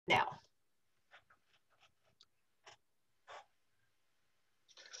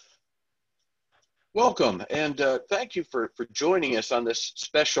Welcome, and thank you for joining us on this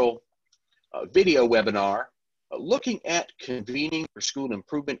special video webinar looking at convening your school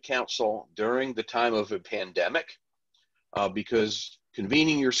improvement council during the time of a pandemic, because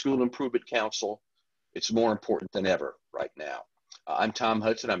convening your school improvement council, it's more important than ever right now. I'm Tom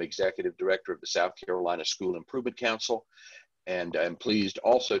Hudson. I'm Executive Director of the South Carolina School Improvement Council, and I'm pleased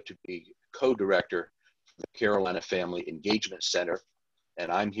also to be co-director of the Carolina Family Engagement Center. And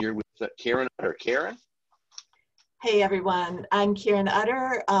I'm here with Karen Utter. Karen? Hey everyone, I'm Karen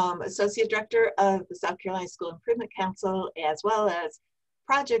Utter, Associate Director of the South Carolina School Improvement Council, as well as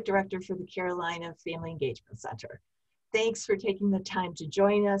Project Director for the Carolina Family Engagement Center. Thanks for taking the time to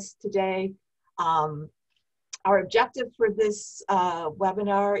join us today. Our objective for this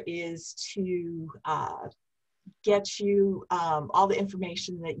webinar is to get you all the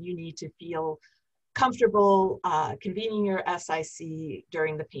information that you need to feel comfortable convening your SIC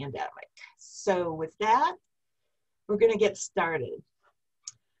during the pandemic. So with that, we're going to get started.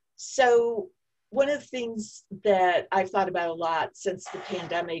 So one of the things that I've thought about a lot since the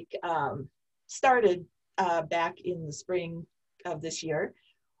pandemic started back in the spring of this year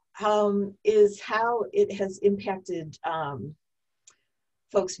is how it has impacted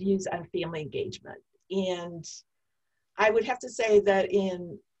folks' views on family engagement. And I would have to say that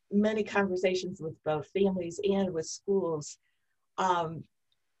in many conversations with both families and with schools,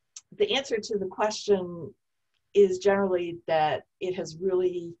 the answer to the question is generally that it has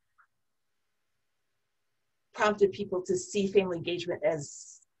really prompted people to see family engagement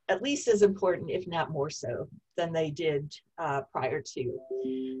as at least as important, if not more so, than they did prior to.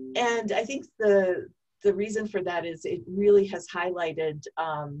 And I think the reason for that is it really has highlighted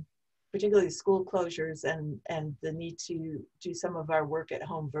particularly school closures and the need to do some of our work at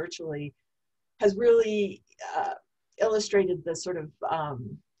home virtually has really illustrated the sort of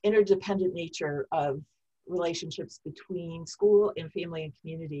interdependent nature of relationships between school and family and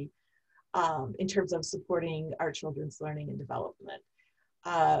community in terms of supporting our children's learning and development.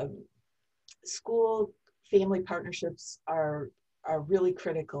 School family partnerships are really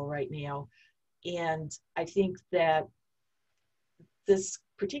critical right now. And I think that this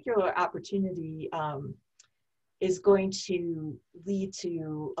particular opportunity is going to lead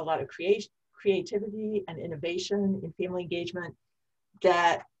to a lot of creativity and innovation in family engagement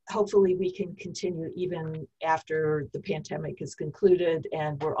that hopefully we can continue even after the pandemic is concluded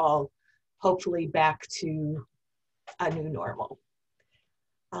and we're all hopefully back to a new normal.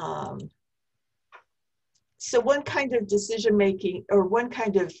 So one kind of decision-making or one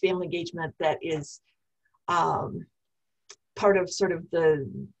kind of family engagement that is part of sort of the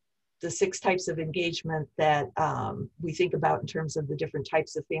 6 types of engagement that we think about in terms of the different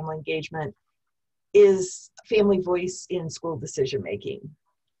types of family engagement is family voice in school decision-making.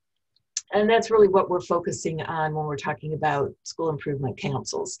 And that's really what we're focusing on when we're talking about school improvement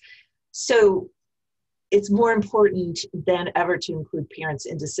councils. So it's more important than ever to include parents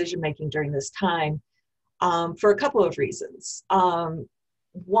in decision-making during this time for a couple of reasons.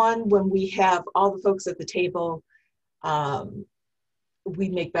 One, when we have all the folks at the table, we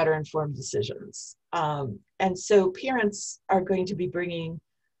make better informed decisions. And so parents are going to be bringing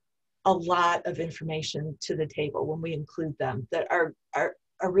a lot of information to the table when we include them that are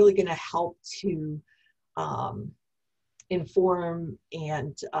really going to help to inform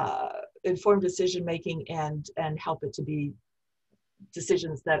decision making and help it to be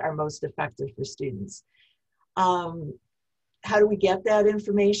decisions that are most effective for students. How do we get that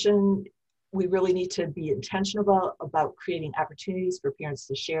information? We really need to be intentional about creating opportunities for parents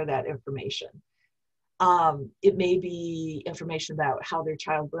to share that information. It may be information about how their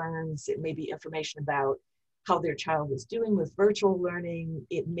child learns. It may be information about how their child is doing with virtual learning.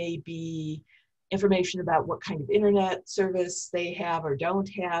 It may be information about what kind of internet service they have or don't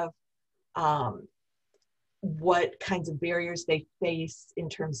have, what kinds of barriers they face in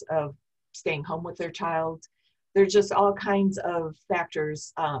terms of staying home with their child. There's just all kinds of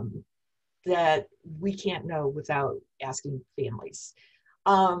factors that we can't know without asking families.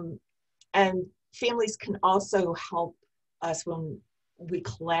 And families can also help us when we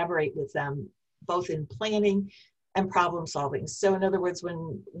collaborate with them, both in planning and problem solving. So in other words,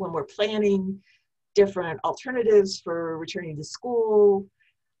 when we're planning different alternatives for returning to school,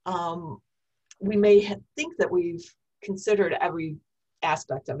 we may think that we've considered every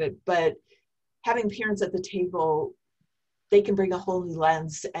aspect of it, but having parents at the table, they can bring a whole new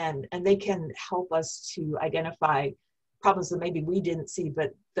lens and they can help us to identify problems that maybe we didn't see,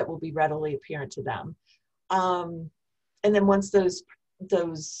 but that will be readily apparent to them. And then once those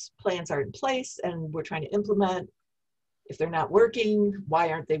plans are in place and we're trying to implement, if they're not working, why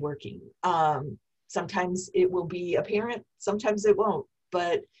aren't they working? Sometimes it will be a parent, sometimes it won't,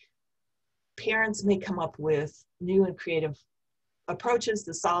 but parents may come up with new and creative approaches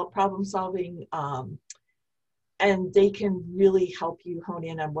to solve problem solving, and they can really help you hone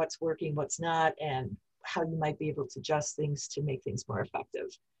in on what's working, what's not, and how you might be able to adjust things to make things more effective.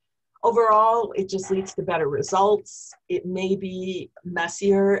 Overall, it just leads to better results. It may be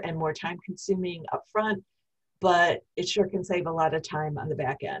messier and more time consuming up front, but it sure can save a lot of time on the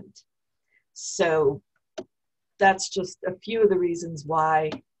back end. So that's just a few of the reasons why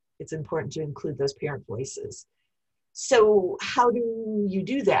it's important to include those parent voices. So how do you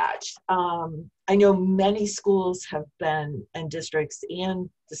do that? I know many schools have been, and districts and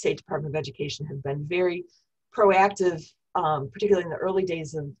the State Department of Education have been very proactive, particularly in the early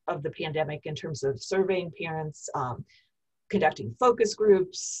days of the pandemic, in terms of surveying parents, conducting focus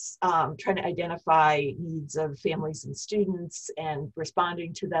groups, trying to identify needs of families and students and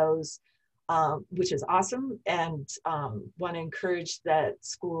responding to those, which is awesome, and want to encourage that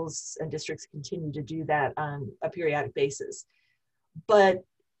schools and districts continue to do that on a periodic basis. But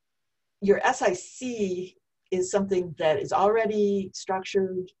your SIC is something that is already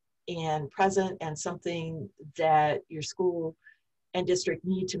structured and present, and something that your school and district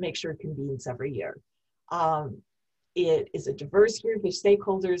need to make sure convenes every year. It is a diverse group of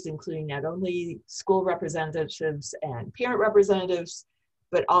stakeholders, including not only school representatives and parent representatives,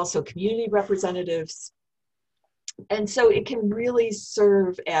 but also community representatives. And so it can really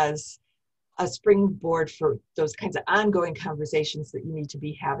serve as a springboard for those kinds of ongoing conversations that you need to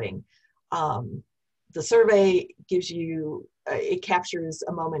be having. The survey gives you, it captures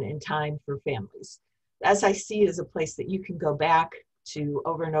a moment in time for families. The SIC is a place that you can go back to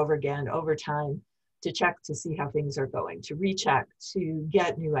over and over again over time to check to see how things are going, to recheck, to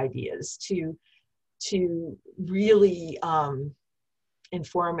get new ideas, to really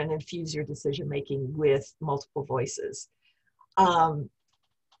inform and infuse your decision-making with multiple voices. The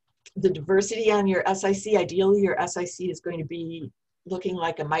diversity on your SIC, ideally your SIC is going to be looking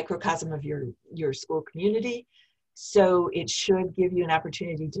like a microcosm of your school community. So it should give you an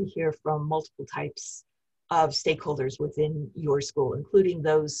opportunity to hear from multiple types of stakeholders within your school, including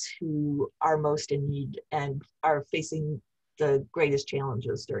those who are most in need and are facing the greatest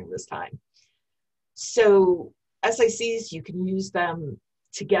challenges during this time. So SICs, you can use them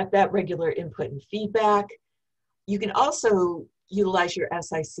to get that regular input and feedback. You can also utilize your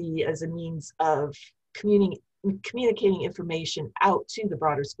SIC as a means of communicating information out to the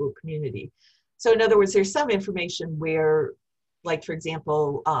broader school community. So in other words, there's some information where, like for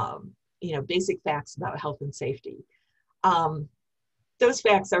example, basic facts about health and safety. Those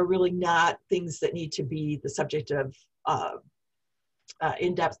facts are really not things that need to be the subject of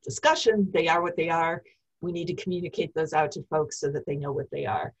in-depth discussion. They are what they are. We need to communicate those out to folks so that they know what they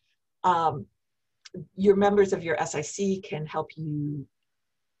are. Your members of your SIC can help you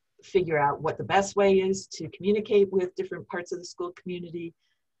figure out what the best way is to communicate with different parts of the school community.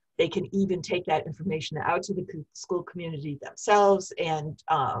 They can even take that information out to the school community themselves and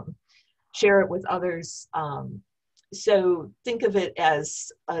share it with others. So think of it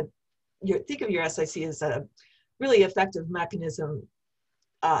as think of your SIC as a really effective mechanism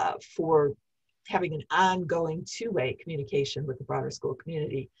for having an ongoing two-way communication with the broader school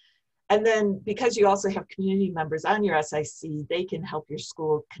community. And then because you also have community members on your SIC, they can help your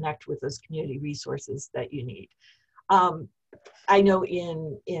school connect with those community resources that you need. I know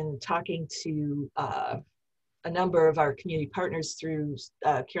in talking to a number of our community partners through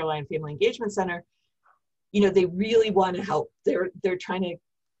Carolina Family Engagement Center, they really want to help. They're trying to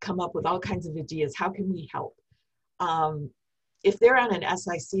come up with all kinds of ideas. How can we help? If they're on an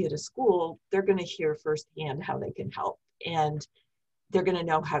SIC at a school, they're going to hear firsthand how they can help, and they're going to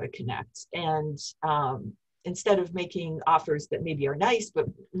know how to connect. And instead of making offers that maybe are nice, but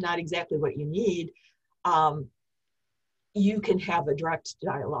not exactly what you need, you can have a direct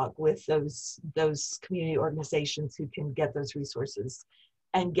dialogue with those community organizations who can get those resources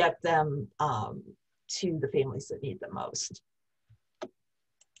and get them to the families that need them most.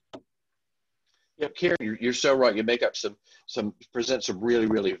 Yeah, Karen, you're so right. You make up present some really,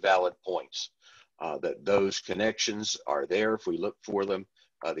 really valid points. That those connections are there if we look for them.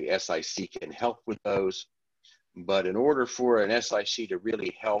 The SIC can help with those. But in order for an SIC to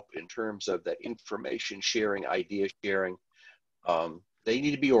really help in terms of that information sharing, idea sharing, they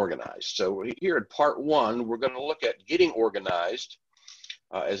need to be organized. So here in part one, we're going to look at getting organized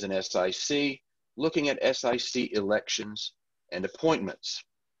as an SIC, looking at SIC elections and appointments.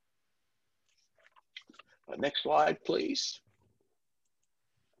 Next slide, please.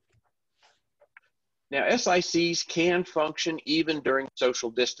 Now, SICs can function even during social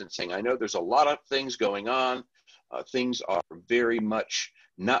distancing. I know there's a lot of things going on. Things are very much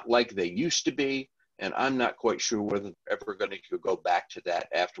not like they used to be, and I'm not quite sure whether they're ever going to go back to that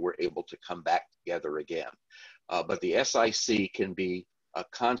after we're able to come back together again. But the SIC can be a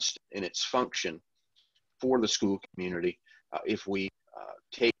constant in its function for the school community if we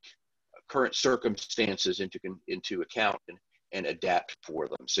take current circumstances into account and adapt for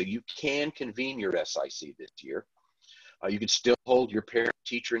them. So you can convene your SIC this year. You could still hold your parent,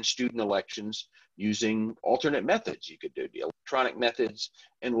 teacher, and student elections using alternate methods. You could do the electronic methods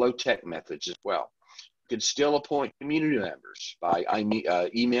and low-tech methods as well. You could still appoint community members by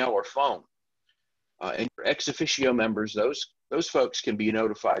email or phone. And your ex officio members, those folks can be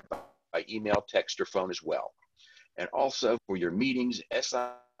notified by email, text, or phone as well. And also for your meetings,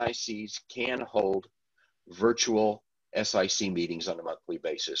 SICs can hold virtual SIC meetings on a monthly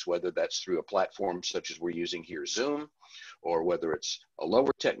basis, whether that's through a platform such as we're using here, Zoom, or whether it's a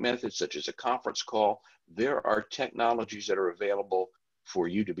lower tech method such as a conference call. There are technologies that are available for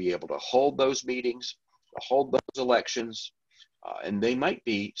you to be able to hold those meetings, to hold those elections, and they might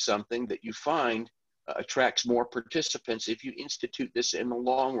be something that you find attracts more participants if you institute this in the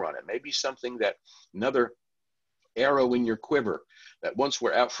long run. It may be something that another arrow in your quiver, that once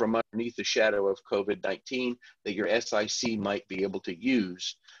we're out from underneath the shadow of COVID-19, that your SIC might be able to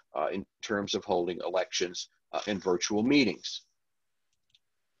use in terms of holding elections and virtual meetings.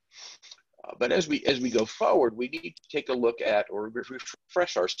 But as we go forward, we need to take a look at or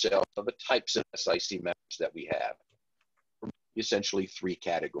refresh ourselves on the types of SIC members that we have. Essentially three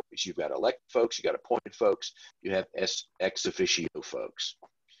categories. You've got elected folks, you've got appointed folks, you have ex officio folks.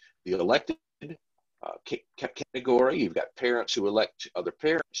 The elected category, you've got parents who elect other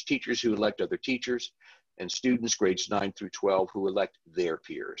parents, teachers who elect other teachers, and students grades 9 through 12 who elect their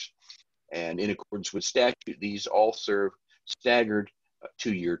peers. And in accordance with statute, these all serve staggered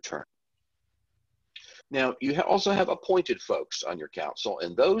 2-year terms. Now, you also have appointed folks on your council,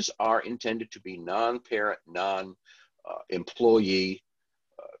 and those are intended to be non-parent, non-employee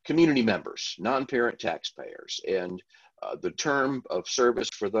community members, non-parent taxpayers. And the term of service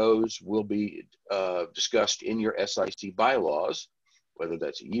for those will be discussed in your SIC bylaws, whether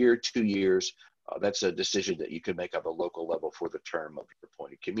that's a year, 2 years. That's a decision that you can make on the local level for the term of your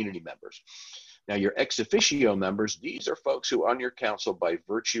appointed community members. Now, your ex officio members, these are folks who are on your council by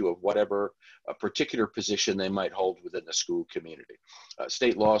virtue of whatever particular position they might hold within the school community.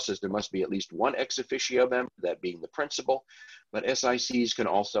 State law says there must be at least one ex officio member, that being the principal, but SICs can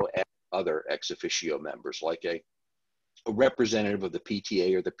also add other ex officio members, like a representative of the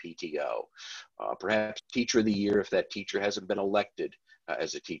PTA or the PTO, perhaps teacher of the year if that teacher hasn't been elected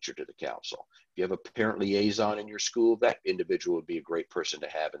as a teacher to the council. If you have a parent liaison in your school, that individual would be a great person to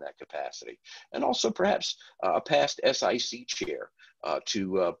have in that capacity. And also perhaps a past SIC chair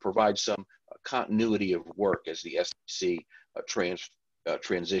to provide some continuity of work as the SIC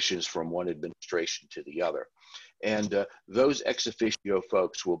transitions from one administration to the other. And those ex officio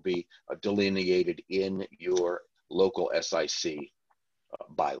folks will be delineated in your local SIC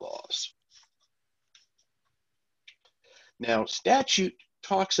bylaws. Now, statute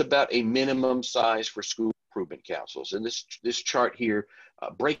talks about a minimum size for school improvement councils, and this chart here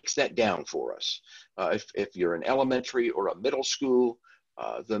breaks that down for us. If you're an elementary or a middle school,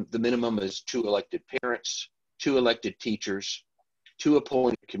 the minimum is 2 elected parents, 2 elected teachers, 2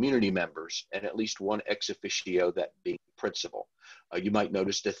 appointed community members, and at least 1 ex officio, that being principal. You might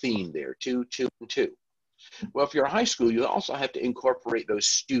notice the theme there, 2, 2, and 2. Well, if you're a high school, you also have to incorporate those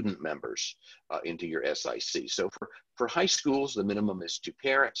student members into your SIC. So for high schools, the minimum is 2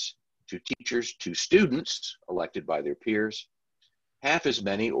 parents, 2 teachers, 2 students elected by their peers, half as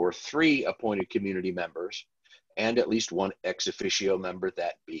many or 3 appointed community members, and at least 1 ex officio member,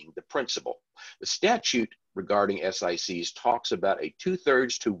 that being the principal. The statute regarding SICs talks about a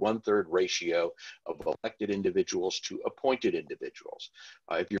 2/3 to 1/3 ratio of elected individuals to appointed individuals.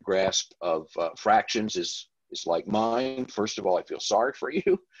 If your grasp of fractions is like mine, first of all, I feel sorry for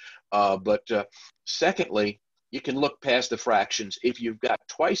you. But secondly, you can look past the fractions. If you've got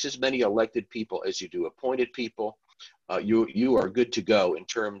twice as many elected people as you do appointed people, you are good to go in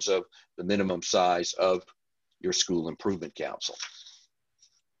terms of the minimum size of your school improvement council.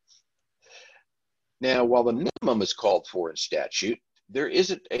 Now, while the minimum is called for in statute, there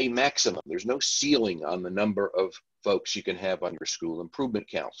isn't a maximum. There's no ceiling on the number of folks you can have on your school improvement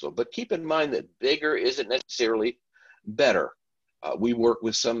council. But keep in mind that bigger isn't necessarily better. We work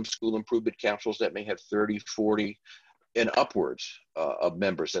with some school improvement councils that may have 30, 40, and upwards of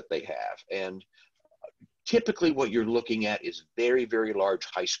members that they have. And typically what you're looking at is very, very large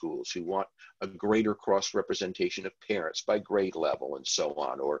high schools who want a greater cross-representation of parents by grade level and so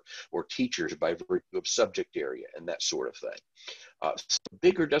on, or teachers by virtue of subject area and that sort of thing. So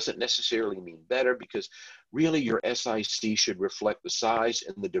bigger doesn't necessarily mean better, because really your SIC should reflect the size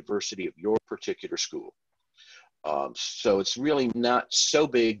and the diversity of your particular school. So it's really not so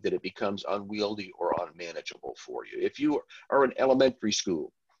big that it becomes unwieldy or unmanageable for you. If you are an elementary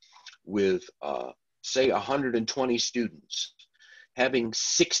school with, say, 120 students, having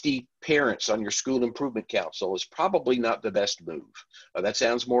 60 parents on your school improvement council is probably not the best move. That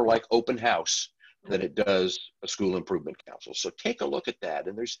sounds more like open house than it does a school improvement council. So take a look at that,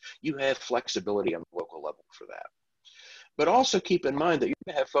 and you have flexibility on the local level for that. But also keep in mind that you're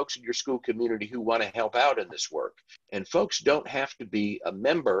going to have folks in your school community who want to help out in this work, and folks don't have to be a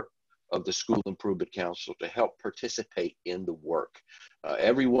member of the School Improvement Council to help participate in the work.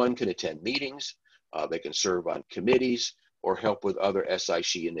 Everyone can attend meetings, they can serve on committees, or help with other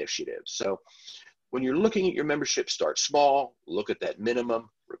SIC initiatives. So when you're looking at your membership, start small, look at that minimum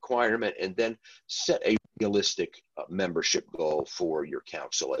requirement, and then set a realistic membership goal for your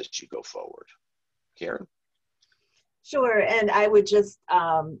council as you go forward. Karen? Sure, and I would just,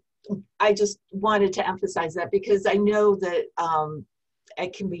 I just wanted to emphasize that, because I know that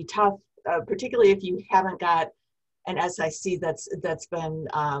it can be tough, particularly if you haven't got an SIC that's been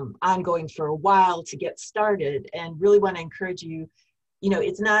ongoing for a while to get started, and really want to encourage you.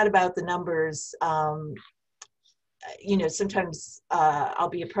 It's not about the numbers. Sometimes I'll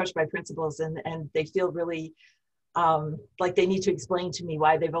be approached by principals and they feel really like they need to explain to me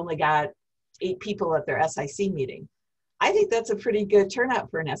why they've only got 8 people at their SIC meeting. I think that's a pretty good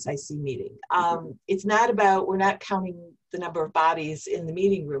turnout for an SIC meeting. It's not about, we're not counting the number of bodies in the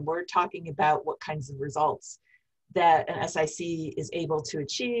meeting room. We're talking about what kinds of results that an SIC is able to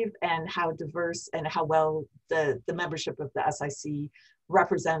achieve, and how diverse and how well the membership of the SIC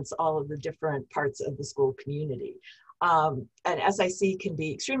represents all of the different parts of the school community. An SIC can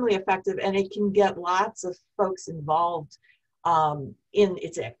be extremely effective, and it can get lots of folks involved in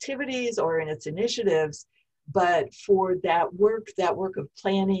its activities or in its initiatives. But for that work of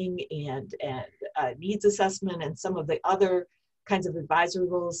planning and needs assessment and some of the other kinds of advisory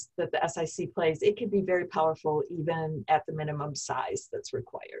roles that the SIC plays, it can be very powerful even at the minimum size that's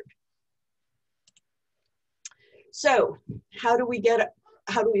required. So how do we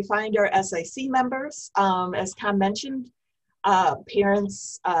find our SIC members? As Tom mentioned,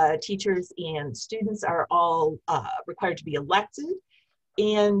 parents, teachers, and students are all required to be elected.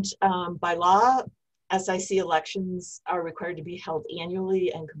 And by law, SIC elections are required to be held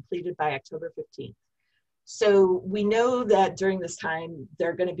annually and completed by October 15th. So we know that during this time, there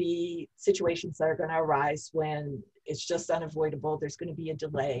are going to be situations that are going to arise when it's just unavoidable. There's going to be a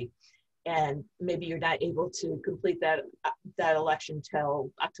delay, and maybe you're not able to complete that election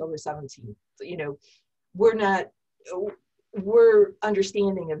till October 17th. We're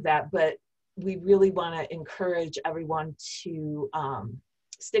understanding of that, but we really want to encourage everyone to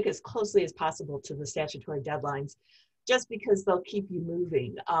stick as closely as possible to the statutory deadlines, just because they'll keep you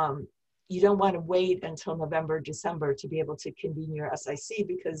moving. You don't want to wait until November, December to be able to convene your SIC,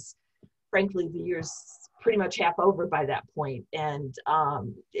 because frankly, the year's pretty much half over by that point. And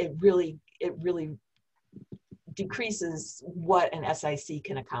it really decreases what an SIC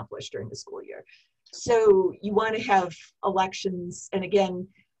can accomplish during the school year. So you want to have elections, and again,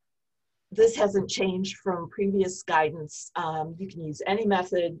 this hasn't changed from previous guidance. You can use any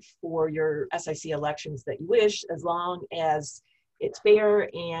method for your SIC elections that you wish, as long as it's fair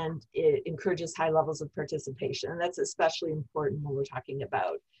and it encourages high levels of participation. And that's especially important when we're talking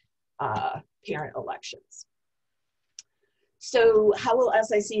about parent elections. So how will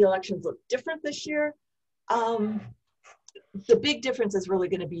SIC elections look different this year? The big difference is really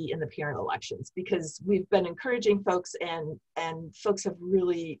going to be in the parent elections, because we've been encouraging folks, and folks have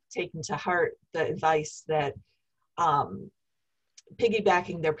really taken to heart the advice that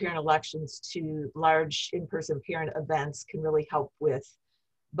piggybacking their parent elections to large in-person parent events can really help with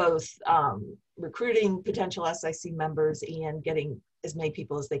both recruiting potential SIC members and getting as many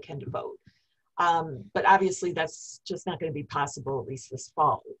people as they can to vote. But obviously that's just not going to be possible, at least this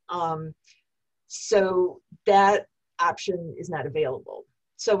fall. So that option is not available.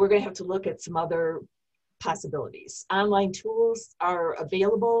 So we're going to have to look at some other possibilities. Online tools are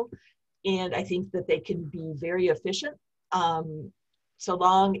available, and I think that they can be very efficient, so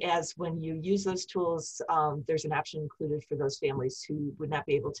long as when you use those tools, there's an option included for those families who would not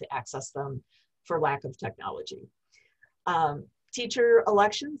be able to access them for lack of technology. Teacher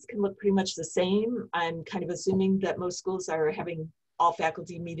elections can look pretty much the same. I'm kind of assuming that most schools are having all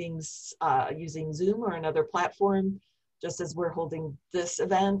faculty meetings using Zoom or another platform, just as we're holding this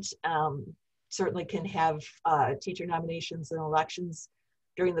event. Certainly can have teacher nominations and elections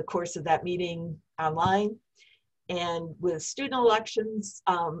during the course of that meeting online. And with student elections,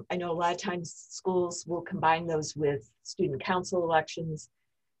 I know a lot of times schools will combine those with student council elections.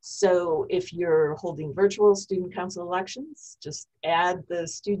 So if you're holding virtual student council elections, just add the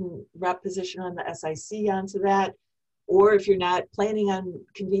student rep position on the SIC onto that. Or if you're not planning on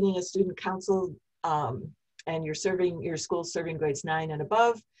convening a student council and your school's serving grades 9 and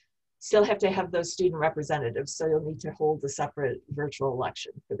above, still have to have those student representatives. So you'll need to hold a separate virtual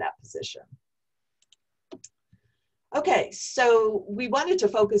election for that position. Okay, so we wanted to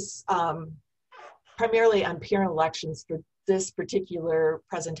focus primarily on parent elections for this particular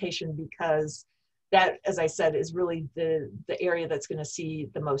presentation because that, as I said, is really the area that's going to see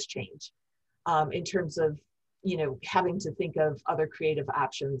the most change in terms of, you know, having to think of other creative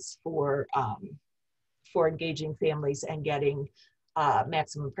options for engaging families and getting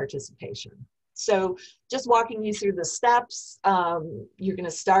maximum participation. So just walking you through the steps, you're going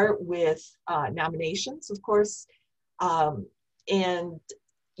to start with nominations, of course, and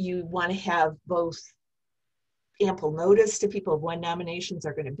you want to have both ample notice to people of when nominations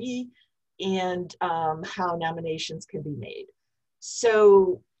are going to be and how nominations can be made.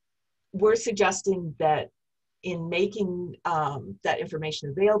 So we're suggesting that in making that information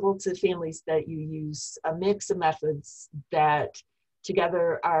available to families, that you use a mix of methods that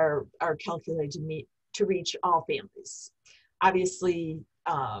together are calculated to reach all families. Obviously,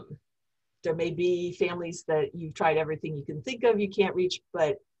 there may be families that you've tried everything you can think of you can't reach,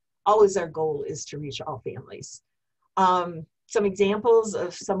 but always our goal is to reach all families. Some examples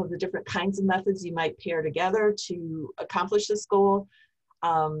of some of the different kinds of methods you might pair together to accomplish this goal.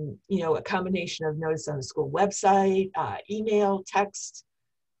 You know, a combination of notice on the school website, email, text,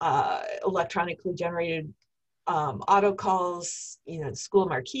 electronically generated auto calls, you know, the school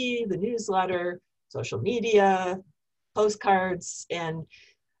marquee, the newsletter, social media, postcards, and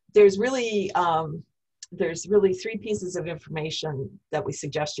there's really 3 pieces of information that we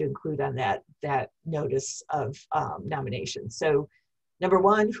suggest you include on that notice of nomination. So number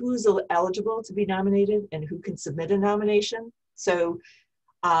 1, who's eligible to be nominated and who can submit a nomination. So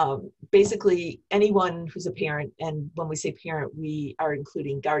basically anyone who's a parent, and when we say parent, we are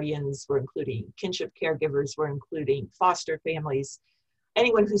including guardians, we're including kinship caregivers, we're including foster families,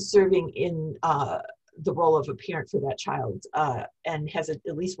 anyone who's serving in the role of a parent for that child and has at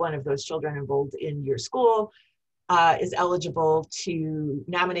least one of those children enrolled in your school is eligible to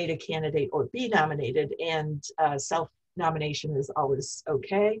nominate a candidate or be nominated, and self-nomination is always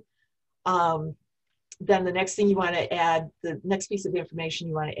okay. Then the next thing you want to add, the next piece of information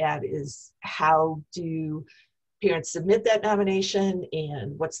you want to add is how do parents submit that nomination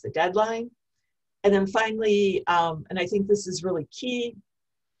and what's the deadline? And then finally, and I think this is really key,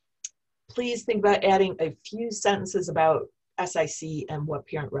 please think about adding a few sentences about SIC and what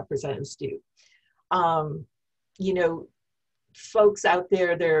parent representatives do. You know, folks out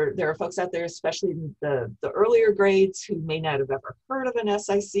there, there are folks out there, especially in the earlier grades, who may not have ever heard of an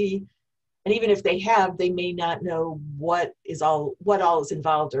SIC. And even if they have, they may not know what all is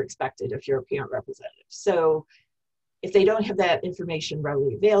involved or expected if you're a parent representative. So if they don't have that information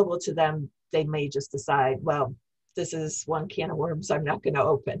readily available to them, they may just decide, well, this is one can of worms I'm not going to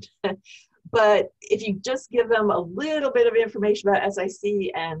open. But if you just give them a little bit of information about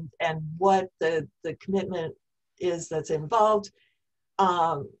SIC and what the commitment is that's involved,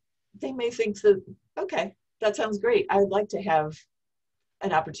 they may think that, okay, that sounds great. I'd like to have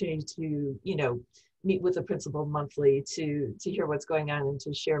an opportunity to, you know, meet with the principal monthly to hear what's going on and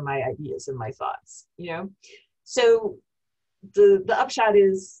to share my ideas and my thoughts, you know. So the upshot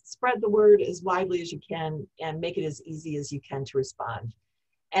is spread the word as widely as you can and make it as easy as you can to respond.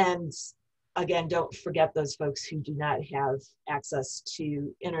 And again, don't forget those folks who do not have access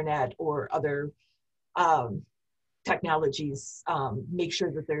to internet or other technologies. Make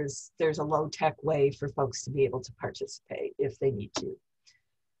sure that there's a low-tech way for folks to be able to participate if they need to.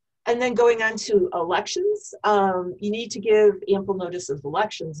 And then going on to elections, you need to give ample notice of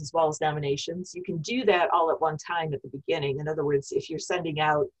elections as well as nominations. You can do that all at one time at the beginning. In other words, if you're sending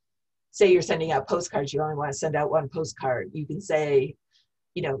out, say you're sending out postcards, you only want to send out one postcard. You can say,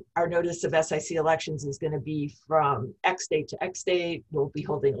 you know, our notice of SIC elections is going to be from X date to X date. We'll be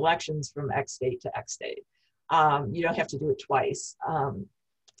holding elections from X date to X date. You don't have to do it twice.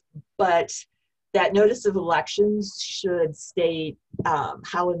 But that notice of elections should state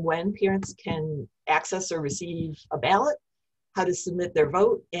how and when parents can access or receive a ballot, how to submit their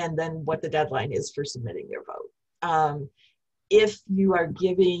vote, and then what the deadline is for submitting their vote. If you are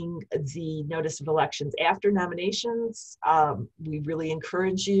giving the notice of elections after nominations, we really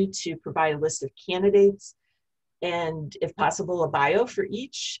encourage you to provide a list of candidates and, if possible, a bio for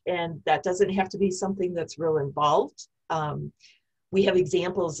each. And that doesn't have to be something that's real involved. We have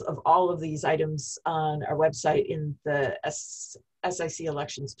examples of all of these items on our website in the SIC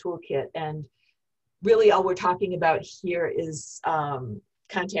Elections Toolkit. And really all we're talking about here is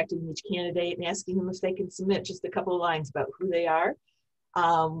contacting each candidate and asking them if they can submit just a couple of lines about who they are,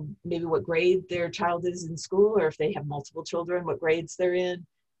 maybe what grade their child is in school, or if they have multiple children, what grades they're in,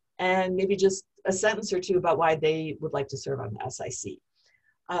 and maybe just a sentence or two about why they would like to serve on the SIC.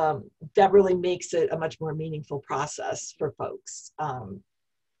 That really makes it a much more meaningful process for folks.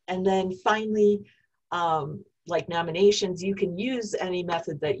 And then finally, like nominations, you can use any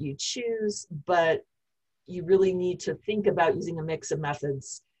method that you choose, but you really need to think about using a mix of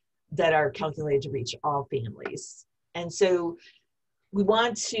methods that are calculated to reach all families. And so we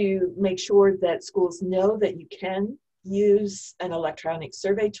want to make sure that schools know that you can use an electronic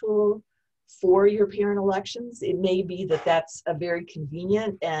survey tool for your parent elections. It may be that that's a very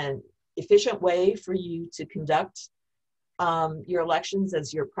convenient and efficient way for you to conduct your elections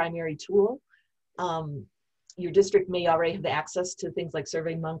as your primary tool. Your district may already have access to things like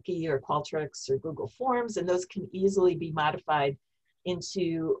SurveyMonkey or Qualtrics or Google Forms, and those can easily be modified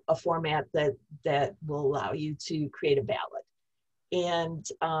into a format that will allow you to create a ballot. And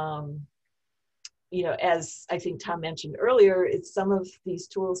you know, as I think Tom mentioned earlier, some of these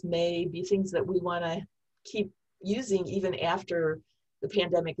tools may be things that we want to keep using even after the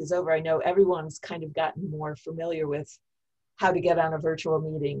pandemic is over. I know everyone's kind of gotten more familiar with how to get on a virtual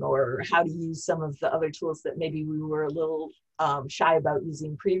meeting or how to use some of the other tools that maybe we were a little shy about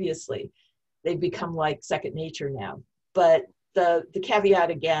using previously. They've become like second nature now. But the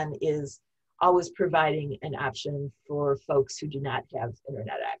caveat again is always providing an option for folks who do not have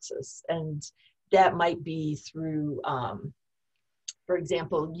internet access. And that might be through, for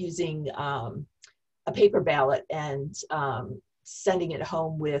example, using a paper ballot and sending it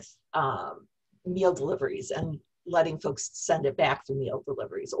home with meal deliveries and letting folks send it back through meal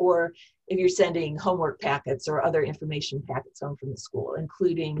deliveries. Or if you're sending homework packets or other information packets home from the school,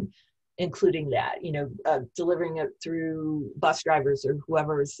 including that, you know, delivering it through bus drivers or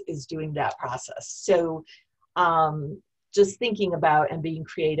whoever is doing that process. So just thinking about and being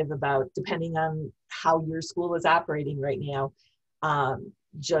creative about, depending on how your school is operating right now,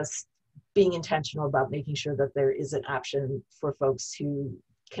 just being intentional about making sure that there is an option for folks who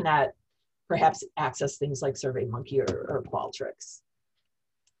cannot perhaps access things like SurveyMonkey or Qualtrics.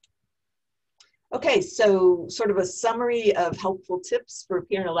 Okay, so sort of a summary of helpful tips for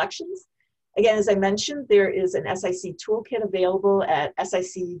parent elections. Again, as I mentioned, there is an SIC toolkit available at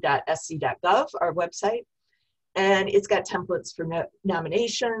sic.sc.gov, our website. And it's got templates for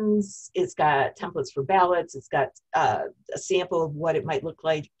nominations, it's got templates for ballots, it's got a sample of what it might look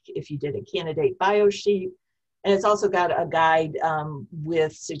like if you did a candidate bio sheet. And it's also got a guide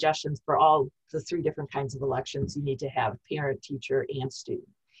with suggestions for all the 3 different kinds of elections you need to have: parent, teacher, and student.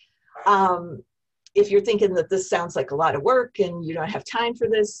 If you're thinking that this sounds like a lot of work and you don't have time for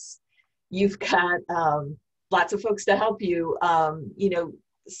this, you've got lots of folks to help you. You know,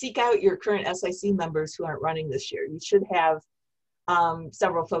 seek out your current SIC members who aren't running this year. You should have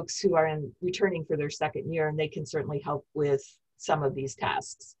several folks who are returning for their 2nd year, and they can certainly help with some of these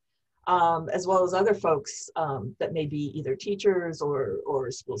tasks. As well as other folks that may be either teachers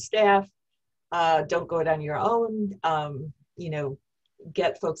or school staff. Don't go it on your own. You know,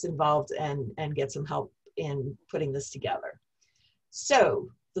 get folks involved and get some help in putting this together. So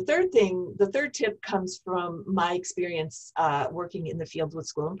the third tip comes from my experience working in the field with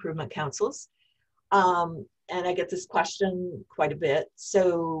school improvement councils. And I get this question quite a bit.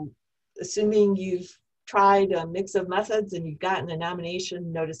 So assuming you've tried a mix of methods and you've gotten a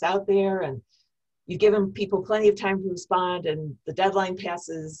nomination notice out there and you've given people plenty of time to respond and the deadline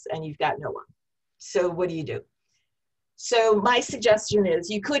passes and you've got no one. So what do you do? So my suggestion is,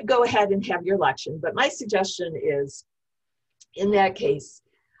 you could go ahead and have your election, but my suggestion is, in that case,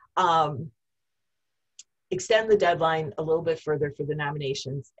 extend the deadline a little bit further for the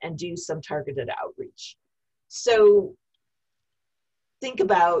nominations and do some targeted outreach. So think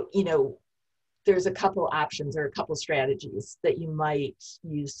about, you know, there's a couple options or a couple strategies that you might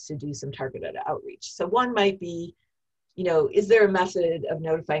use to do some targeted outreach. So one might be, you know, is there a method of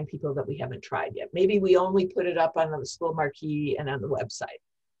notifying people that we haven't tried yet? Maybe we only put it up on the school marquee and on the website.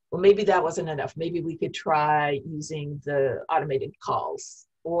 Well, maybe that wasn't enough. Maybe we could try using the automated calls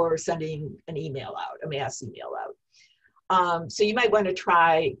or sending an email out, a mass email out. So you might want to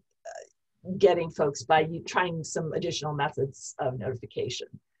try getting folks by you trying some additional methods of notification.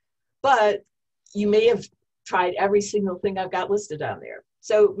 But you may have tried every single thing I've got listed on there.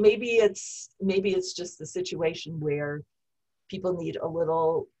 So maybe it's just the situation where people need a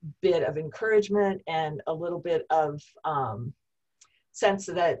little bit of encouragement and a little bit of sense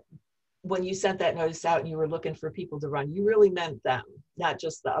that when you sent that notice out and you were looking for people to run, you really meant them, not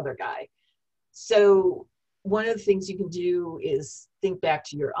just the other guy. So one of the things you can do is think back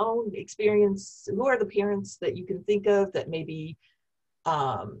to your own experience. Who are the parents that you can think of that maybe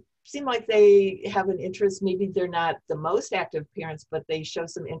seem like they have an interest? Maybe they're not the most active parents, but they show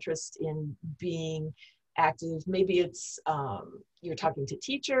some interest in being active. Maybe it's you're talking to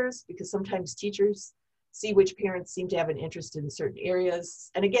teachers, because sometimes teachers see which parents seem to have an interest in certain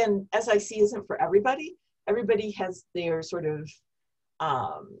areas. And again, SIC isn't for everybody. Everybody has their sort of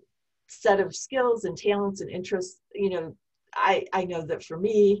set of skills and talents and interests. You know, I know that for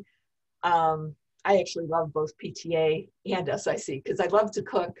me, I actually love both PTA and SIC because I love to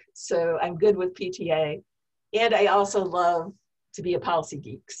cook, so I'm good with PTA. And I also love to be a policy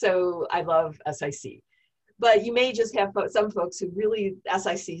geek, so I love SIC. But you may just have some folks who really,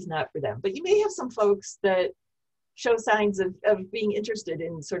 SIC is not for them. But you may have some folks that show signs of being interested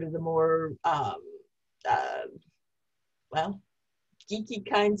in sort of the more, well, geeky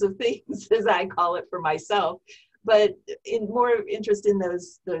kinds of things, as I call it for myself, but in more interest in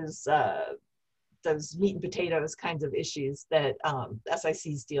those meat and potatoes kinds of issues that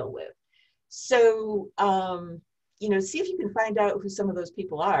SICs deal with. So, you know, see if you can find out who some of those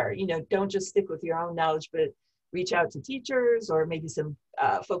people are. You know, don't just stick with your own knowledge, but reach out to teachers or maybe some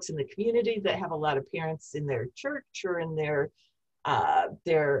folks in the community that have a lot of parents in their church or in their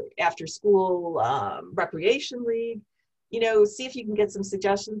after school recreation league. You know, see if you can get some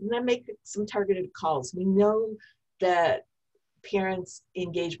suggestions and then make some targeted calls. We know that parents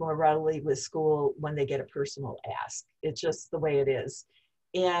engage more readily with school when they get a personal ask. It's just the way it is.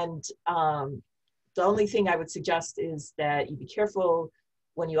 And the only thing I would suggest is that you be careful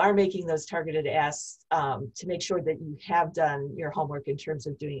when you are making those targeted asks to make sure that you have done your homework in terms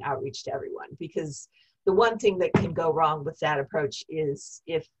of doing outreach to everyone. Because the one thing that can go wrong with that approach is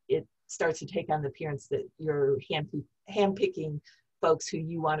if it starts to take on the appearance that you're handpicking folks who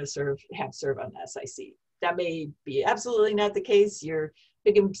you want to serve on the SIC. That may be absolutely not the case. You're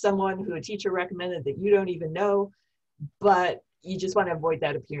picking someone who a teacher recommended that you don't even know, but you just want to avoid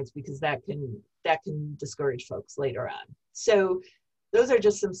that appearance because that can discourage folks later on. So those are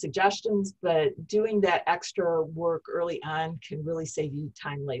just some suggestions, but doing that extra work early on can really save you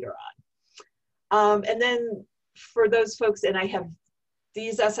time later on. And then for those folks, and I have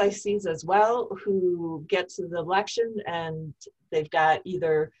these SICs as well, who get to the election and they've got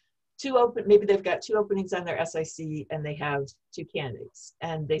either maybe they've got 2 openings on their SIC and they have 2 candidates.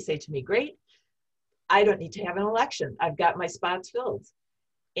 And they say to me, great, I don't need to have an election. I've got my spots filled.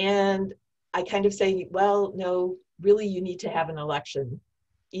 And I kind of say, well, no, really you need to have an election,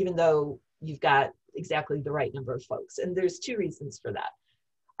 even though you've got exactly the right number of folks. And there's 2 reasons for that.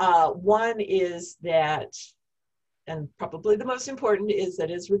 One is that, and probably the most important, is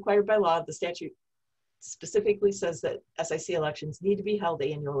that is required by law. The statute specifically says that SIC elections need to be held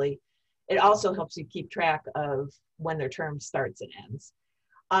annually. It also helps you keep track of when their term starts and ends.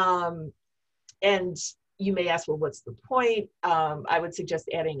 And you may ask, well, what's the point? I would suggest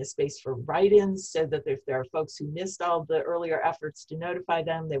adding a space for write-ins so that if there are folks who missed all the earlier efforts to notify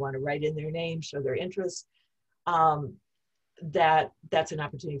them, they want to write in their name, show their interest, that's an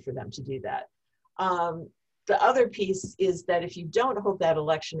opportunity for them to do that. The other piece is that if you don't hold that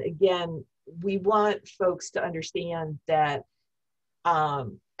election, again, we want folks to understand that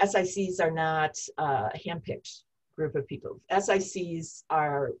SICs are not a handpicked group of people. SICs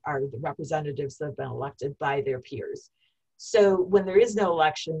are the representatives that have been elected by their peers. So when there is no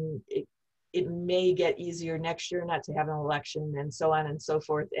election, it may get easier next year not to have an election, and so on and so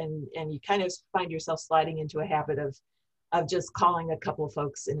forth. And you kind of find yourself sliding into a habit of just calling a couple of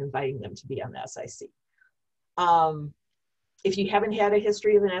folks and inviting them to be on the SIC. If you haven't had a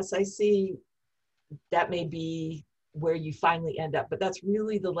history of an SIC, that may be where you finally end up, but that's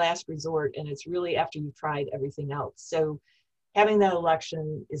really the last resort, and it's really after you've tried everything else. So having that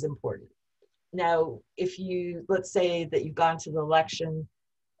election is important. Now, if let's say that you've gone to the election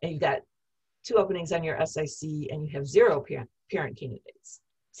and you've got 2 openings on your SIC and you have 0 parent candidates,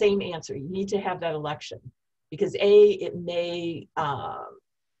 same answer. You need to have that election because it may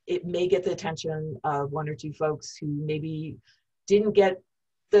get the attention of 1 or 2 folks who maybe didn't get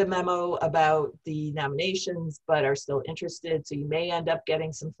the memo about the nominations, but are still interested. So you may end up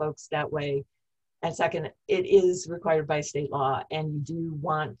getting some folks that way. And second, it is required by state law, and you do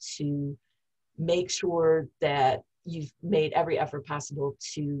want to make sure that you've made every effort possible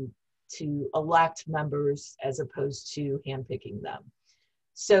to elect members as opposed to handpicking them.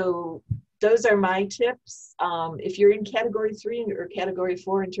 So those are my tips. If you're in category 3 or category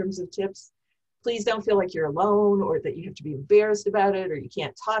 4 in terms of tips, please don't feel like you're alone or that you have to be embarrassed about it or you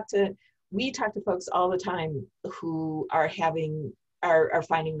can't talk to. We talk to folks all the time who are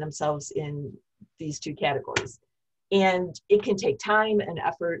finding themselves in these 2 categories. And it can take time and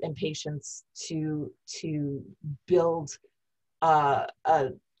effort and patience to build a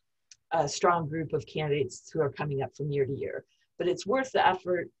strong group of candidates who are coming up from year to year. But it's worth the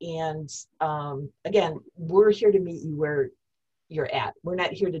effort. And again, we're here to meet you where you're at. We're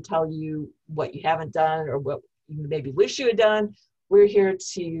not here to tell you what you haven't done or what you maybe wish you had done. We're here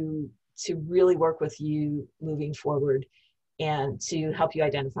to really work with you moving forward and to help you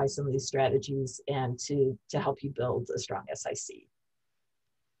identify some of these strategies and to help you build a strong SIC.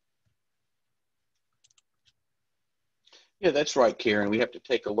 Yeah, that's right, Karen. We have to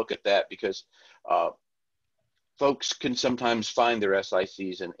take a look at that because folks can sometimes find their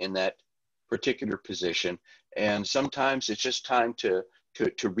SICs in that particular position, and sometimes it's just time to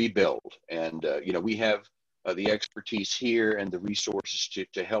rebuild. And you know, we have the expertise here and the resources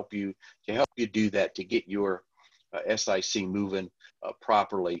to help you do that, to get your SIC moving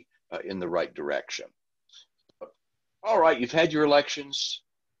properly in the right direction. All right, you've had your elections.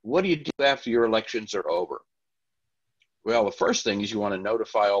 What do you do after your elections are over? Well, the first thing is you want to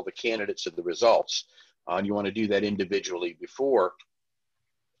notify all the candidates of the results, and you want to do that individually before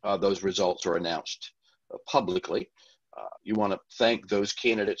those results are announced publicly. You want to thank those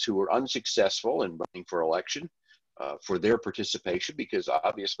candidates who were unsuccessful in running for election for their participation, because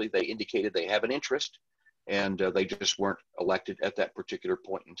obviously they indicated they have an interest and they just weren't elected at that particular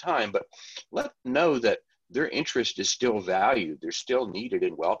point in time. But let them know that their interest is still valued. They're still needed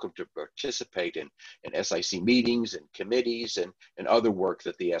and welcome to participate in SIC meetings and committees and other work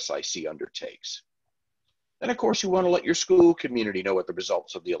that the SIC undertakes. And of course, you want to let your school community know what the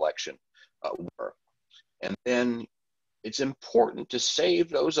results of the election were. And then it's important to save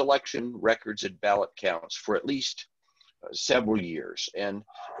those election records and ballot counts for at least several years. And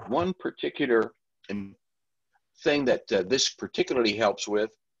one particular thing that this particularly helps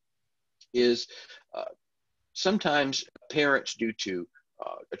with is sometimes parents, due to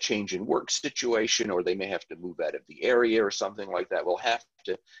a change in work situation, or they may have to move out of the area or something like that, will have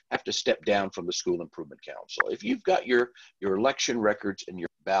to step down from the School Improvement Council. If you've got your election records and your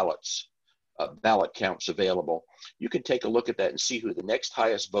ballot counts available, you can take a look at that and see who the next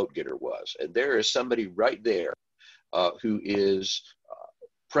highest vote getter was. And there is somebody right there who is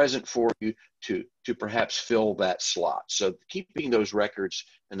present for you to perhaps fill that slot. So keeping those records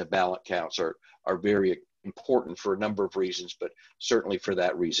and the ballot counts are very important for a number of reasons, but certainly for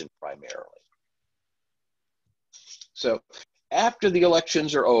that reason primarily. So after the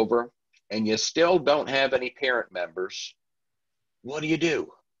elections are over and you still don't have any parent members, what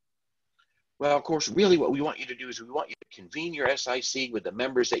do? Well, of course, really what we want you to do is we want you to convene your SIC with the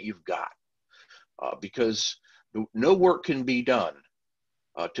members that you've got, because no work can be done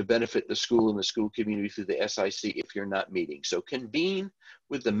to benefit the school and the school community through the SIC if you're not meeting. So convene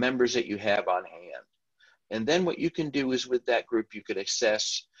with the members that you have on hand. And then what you can do is with that group, you can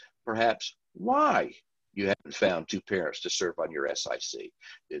assess perhaps why you haven't found 2 parents to serve on your SIC.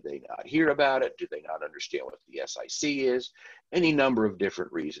 Did they not hear about it? Do they not understand what the SIC is? Any number of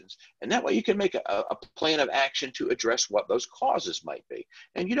different reasons. And that way you can make a plan of action to address what those causes might be.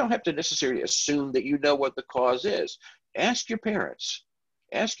 And you don't have to necessarily assume that you know what the cause is. Ask your parents.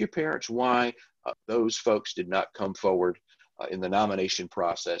 Ask your parents why those folks did not come forward in the nomination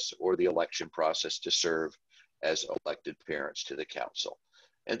process or the election process to serve as elected parents to the council.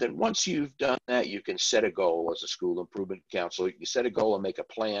 And then once you've done that, you can set a goal as a school improvement council. You can set a goal and make a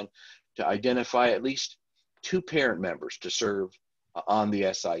plan to identify at least 2 parent members to serve on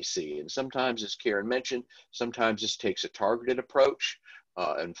the SIC. And sometimes, as Karen mentioned, sometimes this takes a targeted approach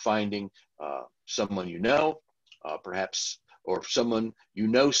and finding someone you know, perhaps, or someone you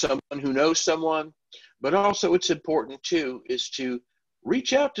know, someone who knows someone. But also it's important too is to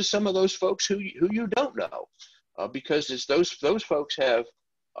reach out to some of those folks who you don't know, because it's those folks have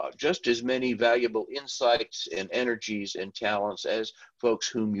just as many valuable insights and energies and talents as folks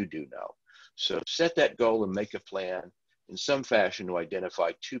whom you do know. So set that goal and make a plan in some fashion to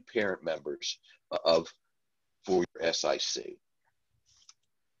identify 2 parent members for your SIC.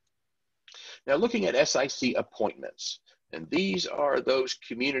 Now, looking at SIC appointments, and these are those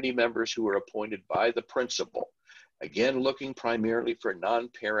community members who are appointed by the principal. Again, looking primarily for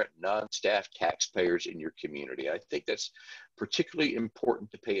non-parent, non-staff taxpayers in your community. I think that's particularly important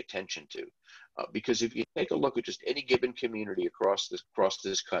to pay attention to. Because if you take a look at just any given community across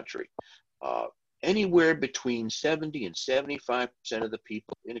this country, anywhere between 70 and 75% of the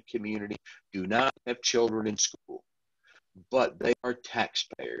people in a community do not have children in school, but they are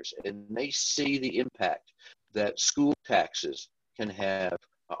taxpayers, and they see the impact that school taxes can have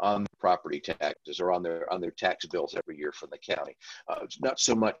on property taxes or on their tax bills every year from the county. It's not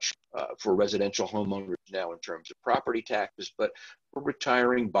so much for residential homeowners now in terms of property taxes, but for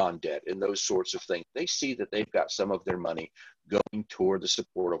retiring bond debt and those sorts of things. They see that they've got some of their money going toward the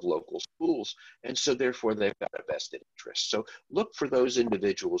support of local schools, and so therefore they've got a vested interest. So look for those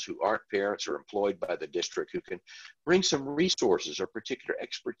individuals who aren't parents or employed by the district who can bring some resources or particular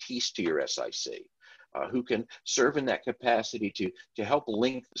expertise to your SIC. Who can serve in that capacity to help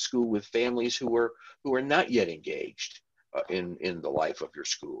link the school with families who are not yet engaged in the life of your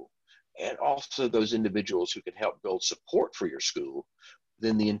school, and also those individuals who can help build support for your school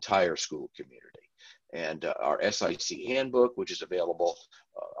within the entire school community. And our SIC handbook, which is available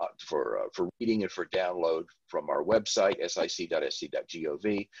for reading and for download from our website,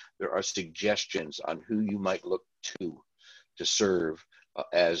 sic.sc.gov, there are suggestions on who you might look to serve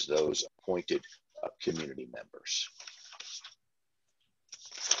as those appointed community members.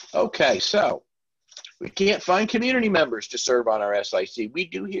 Okay, so we can't find community members to serve on our SIC. We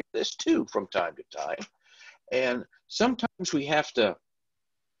do hear this too from time to time. And sometimes we have to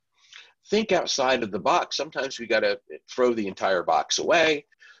think outside of the box. Sometimes we got to throw the entire box away.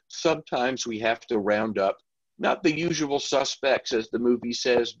 Sometimes we have to round up not the usual suspects, as the movie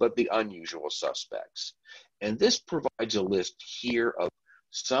says, but the unusual suspects. And this provides a list here of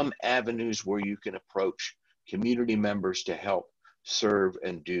some avenues where you can approach community members to help serve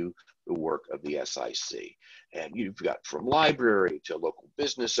and do the work of the SIC. And you've got from library to local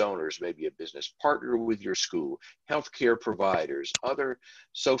business owners, maybe a business partner with your school, healthcare providers, other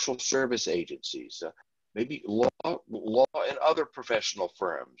social service agencies, maybe law and other professional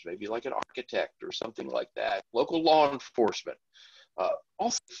firms, maybe like an architect or something like that, local law enforcement.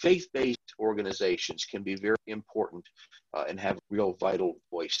 Also, faith-based organizations can be very important and have a real vital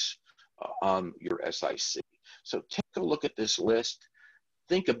voice on your SIC. So take a look at this list.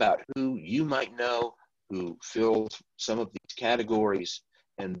 Think about who you might know who fills some of these categories.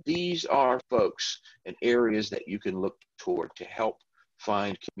 And these are folks and areas that you can look toward to help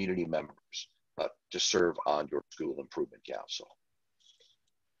find community members to serve on your school improvement council.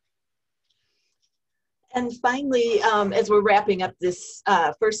 And finally, as we're wrapping up this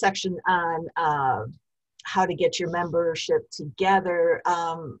first section on how to get your membership together,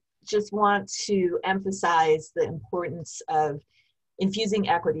 just want to emphasize the importance of infusing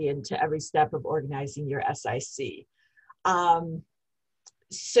equity into every step of organizing your SIC.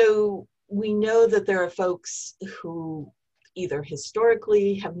 So we know that there are folks who either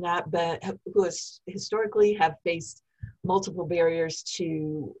historically have not been, who historically have faced multiple barriers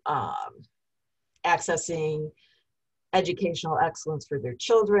to accessing educational excellence for their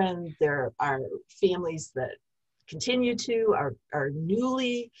children. There are families that continue to, are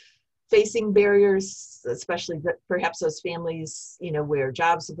newly facing barriers, especially perhaps those families, you know, where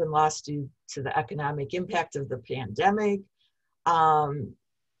jobs have been lost due to the economic impact of the pandemic.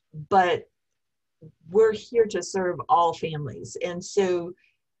 But we're here to serve all families. And so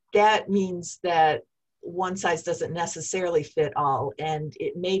that means that one size doesn't necessarily fit all, and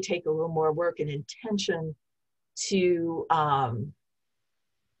it may take a little more work and intention to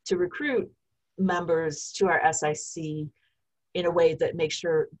recruit members to our SIC in a way that makes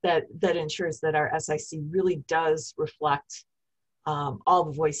sure that ensures that our SIC really does reflect all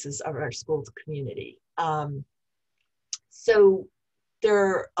the voices of our school community. So there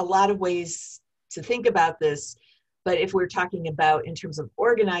are a lot of ways to think about this, but if we're talking about in terms of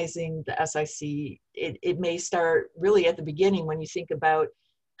organizing the SIC, it may start really at the beginning when you think about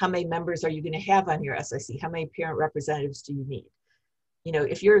how many members are you going to have on your SIC? How many parent representatives do you need? You know,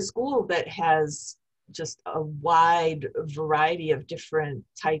 if you're a school that has just a wide variety of different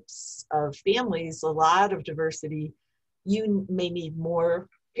types of families, a lot of diversity, you may need more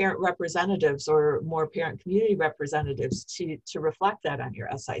parent representatives or more parent community representatives to reflect that on your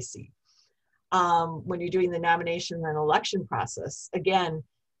SIC. When you're doing the nomination and election process, again,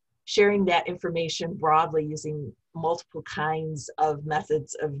 sharing that information broadly using multiple kinds of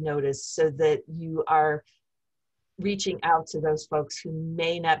methods of notice so that you are reaching out to those folks who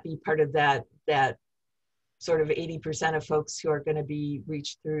may not be part of that sort of 80% of folks who are going to be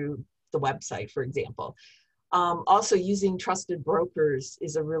reached through the website, for example. Also, using trusted brokers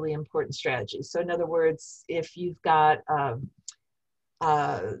is a really important strategy. So in other words, if you've got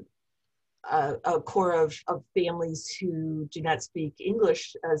a core of families who do not speak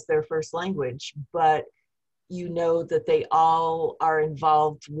English as their first language, but you know that they all are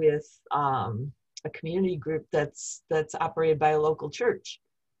involved with a community group that's operated by a local church.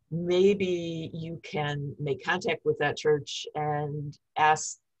 Maybe you can make contact with that church and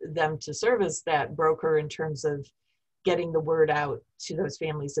ask them to serve as that broker in terms of getting the word out to those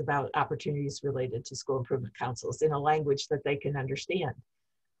families about opportunities related to school improvement councils in a language that they can understand.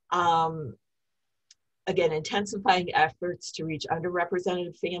 Again, intensifying efforts to reach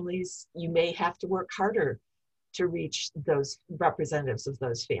underrepresented families. You may have to work harder to reach those representatives of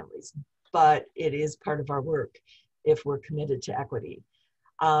those families, but it is part of our work if we're committed to equity.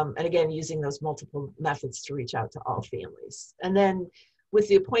 And again, using those multiple methods to reach out to all families. And then with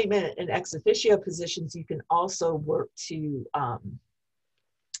the appointment and ex officio positions, you can also work to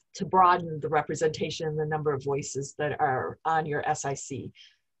broaden the representation and the number of voices that are on your SIC.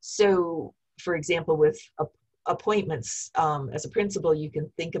 So, for example, with appointments, as a principal, you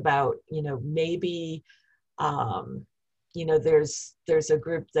can think about, maybe, there's a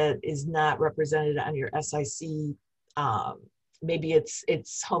group that is not represented on your SIC. Maybe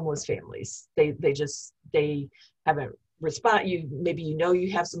it's homeless families. They haven't maybe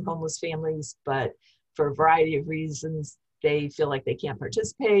you have some homeless families, but for a variety of reasons, they feel like they can't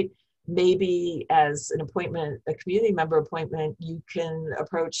participate. Maybe as an appointment, a community member appointment, you can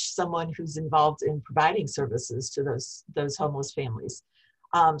approach someone who's involved in providing services to those homeless families,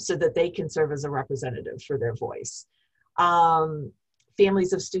 so that they can serve as a representative for their voice.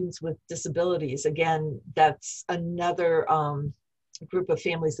 Families of students with disabilities, again, that's another group of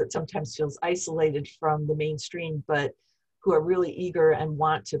families that sometimes feels isolated from the mainstream, but who are really eager and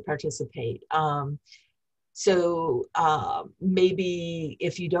want to participate. So maybe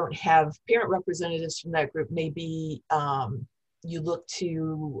if you don't have parent representatives from that group, maybe you look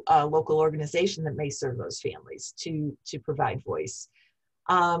to a local organization that may serve those families to provide voice.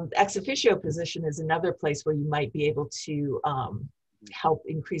 Ex officio position is another place where you might be able to help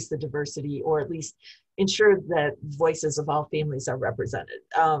increase the diversity, or at least ensure that voices of all families are represented.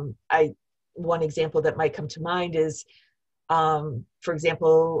 One example that might come to mind is, for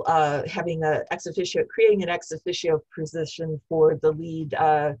example, creating an ex officio position for the lead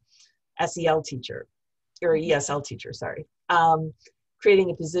SEL teacher, or ESL teacher, sorry. Creating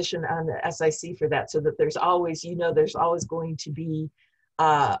a position on the SIC for that, so that there's always, there's always going to be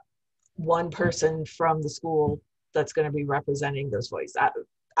one person from the school that's going to be representing those voices.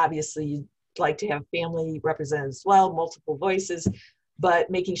 Obviously, you'd like to have family represented as well, multiple voices, but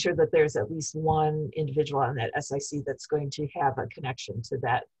making sure that there's at least one individual on that SIC that's going to have a connection to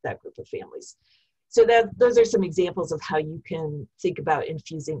that group of families. So those are some examples of how you can think about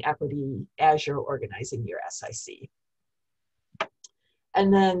infusing equity as you're organizing your SIC.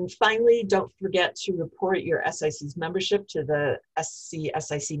 And then finally, don't forget to report your SIC's membership to the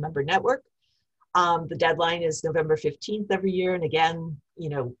SIC member network. The deadline is November 15th every year. And again,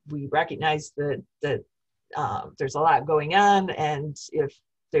 we recognize that there's a lot going on. And if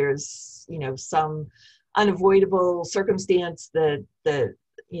there's, some unavoidable circumstance that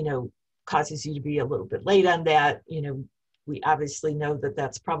causes you to be a little bit late on that, we obviously know that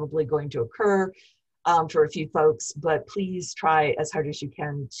that's probably going to occur for a few folks, but please try as hard as you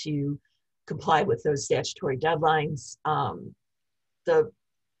can to comply with those statutory deadlines.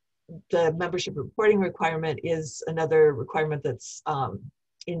 The membership reporting requirement is another requirement that's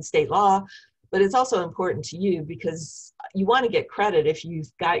in state law, but it's also important to you because you want to get credit if you've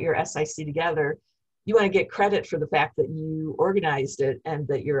got your SIC together. You want to get credit for the fact that you organized it and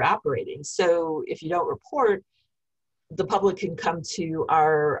that you're operating. So if you don't report, the public can come to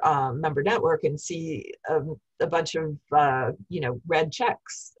our member network and see a bunch of red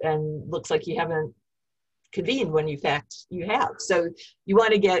checks, and looks like you haven't convened when in fact you have. So you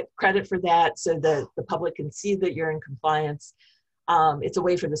want to get credit for that so that the public can see that you're in compliance. It's a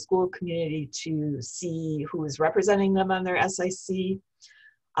way for the school community to see who is representing them on their SIC.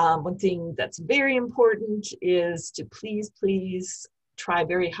 One thing that's very important is to please try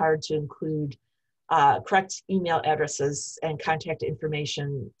very hard to include correct email addresses and contact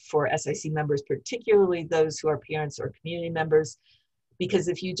information for SIC members, particularly those who are parents or community members, because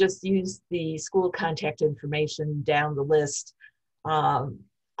if you just use the school contact information down the list,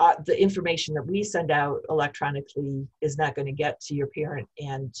 the information that we send out electronically is not going to get to your parent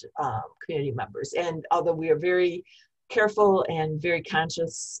and community members. And although we are very careful and very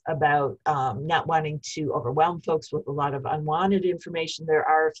conscious about not wanting to overwhelm folks with a lot of unwanted information, there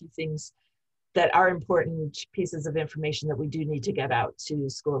are a few things that are important pieces of information that we do need to get out to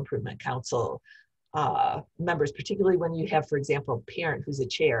School Improvement Council members, particularly when you have, for example, a parent who's a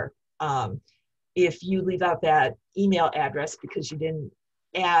chair If you leave out that email address because you didn't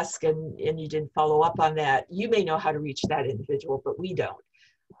ask and you didn't follow up on that, you may know how to reach that individual, but we don't.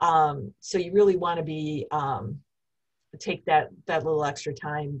 So you really want to be take that little extra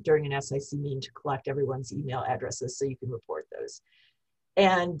time during an SIC meeting to collect everyone's email addresses so you can report those.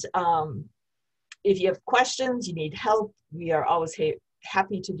 And if you have questions, you need help, we are always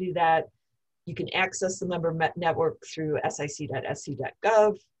happy to do that. You can access the member network through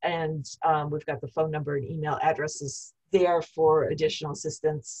sic.sc.gov, and we've got the phone number and email addresses there for additional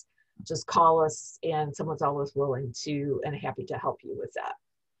assistance. Just call us and someone's always willing to and happy to help you with that.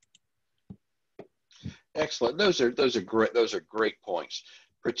 Excellent. Those are great points,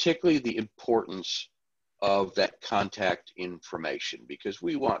 particularly the importance of that contact information, because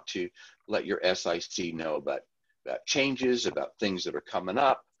we want to let your SIC know about changes, about things that are coming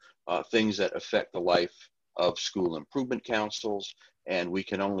up, things that affect the life of school improvement councils, and we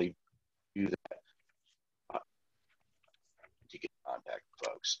can only do that to get in contact with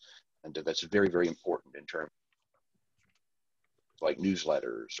folks. And that's very, very important in terms like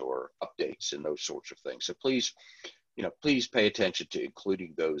newsletters or updates and those sorts of things. So please, please pay attention to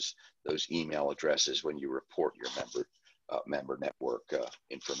including those email addresses when you report your member network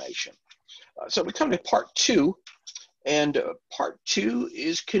information. So we come to part two, and part two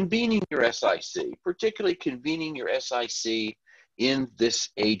is convening your SIC, particularly convening your SIC in this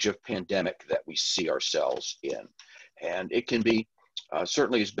age of pandemic that we see ourselves in. And it can be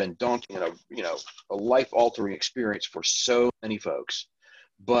certainly has been daunting and a life-altering experience for so many folks,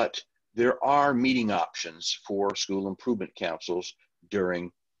 but there are meeting options for school improvement councils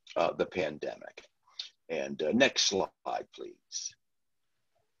during the pandemic. And next slide, please.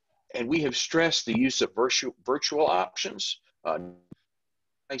 And we have stressed the use of virtual options.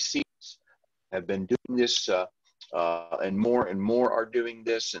 ICs have been doing this, and more are doing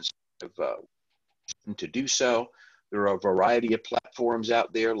this, and to do so. There are a variety of platforms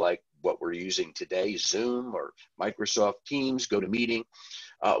out there like what we're using today, Zoom or Microsoft Teams, GoToMeeting.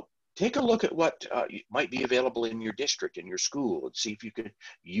 Take a look at what might be available in your district, in your school, and see if you can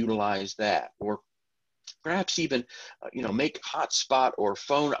utilize that. Or perhaps even, make hotspot or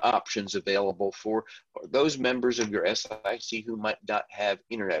phone options available for those members of your SIC who might not have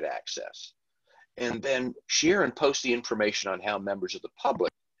internet access. And then share and post the information on how members of the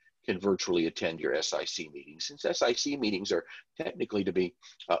public can virtually attend your SIC meetings. Since SIC meetings are technically to be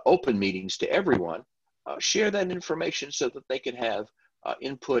open meetings to everyone, share that information so that they can have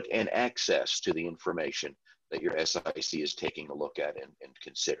input and access to the information that your SIC is taking a look at and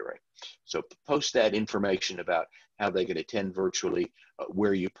considering. So post that information about how they can attend virtually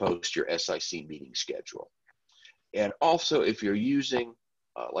where you post your SIC meeting schedule. And also, if you're using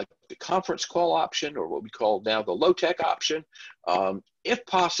like the conference call option, or what we call now the low-tech option, if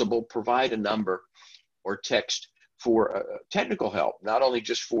possible, provide a number or text for technical help, not only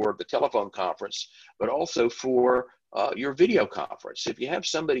just for the telephone conference, but also for your video conference. If you have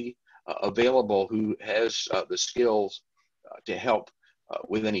somebody available who has the skills to help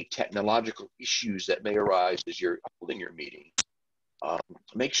with any technological issues that may arise as you're holding your meeting,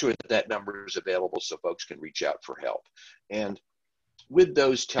 make sure that that number is available so folks can reach out for help. And with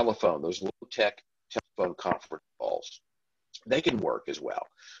those low-tech telephone conference calls, they can work as well.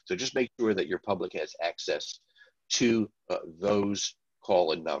 So just make sure that your public has access to those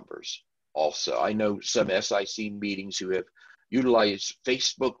call-in numbers. Also, I know some SIC meetings who have utilized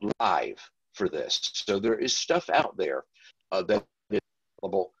Facebook Live for this. So there is stuff out there that is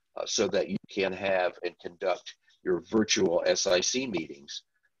available so that you can have and conduct your virtual SIC meetings,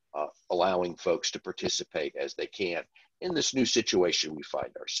 allowing folks to participate as they can in this new situation we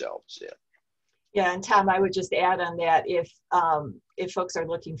find ourselves in. Yeah, and Tom, I would just add on that, if folks are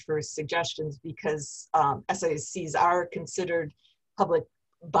looking for suggestions, because SICs are considered public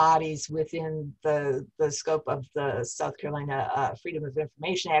bodies within the scope of the South Carolina Freedom of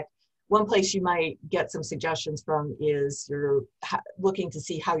Information Act, one place you might get some suggestions from is you're looking to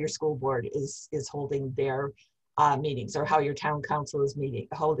see how your school board is holding their meetings, or how your town council is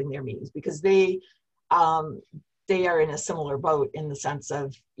holding their meetings, because they are in a similar boat in the sense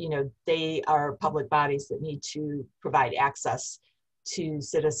of, they are public bodies that need to provide access to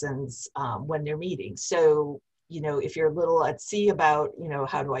citizens when they're meeting. So, if you're a little at sea about,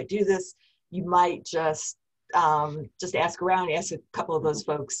 how do I do this, you might just ask around, ask a couple of those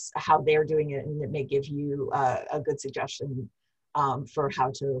folks how they're doing it, and it may give you a good suggestion for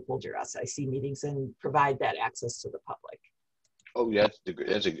how to hold your SIC meetings and provide that access to the public. Oh, yeah,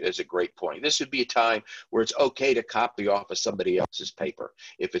 that's a great point. This would be a time where it's okay to copy off of somebody else's paper.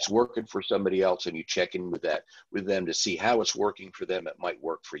 If it's working for somebody else and you check in with them to see how it's working for them, it might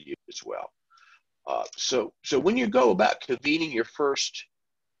work for you as well. So when you go about convening your first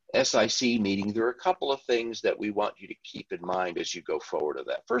SIC meeting, there are a couple of things that we want you to keep in mind as you go forward of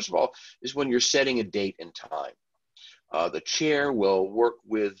that. First of all, is when you're setting a date and time. The chair will work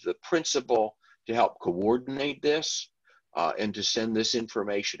with the principal to help coordinate this and to send this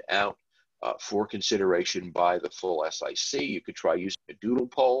information out for consideration by the full SIC. You could try using a doodle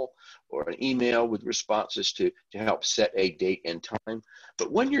poll or an email with responses to help set a date and time.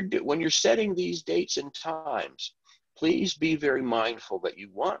 But when you're setting these dates and times, please be very mindful that you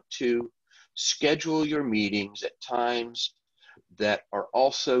want to schedule your meetings at times that are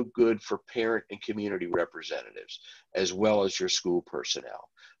also good for parent and community representatives, as well as your school personnel.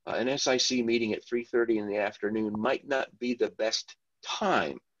 An SIC meeting at 3:30 in the afternoon might not be the best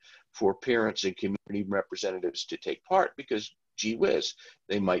time for parents and community representatives to take part because, gee whiz,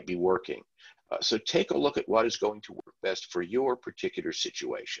 they might be working. So take a look at what is going to work best for your particular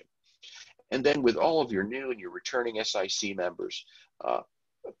situation. And then with all of your new and your returning SIC members,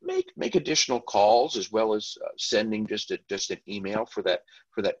 make additional calls as well as sending just an email for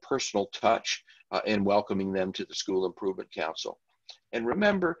that personal touch and welcoming them to the School Improvement Council. And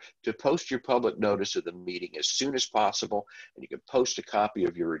remember to post your public notice of the meeting as soon as possible, and you can post a copy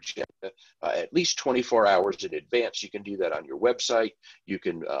of your agenda at least 24 hours in advance. You can do that on your website. You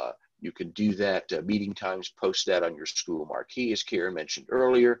can do that, meeting times, post that on your school marquee, as Karen mentioned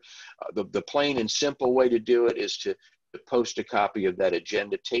earlier. The plain and simple way to do it is to post a copy of that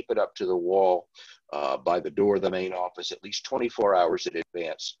agenda, tape it up to the wall by the door of the main office at least 24 hours in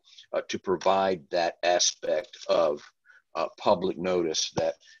advance to provide that aspect of public notice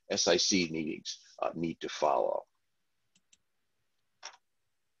that SIC meetings need to follow.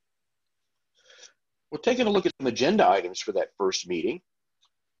 We're taking a look at some agenda items for that first meeting.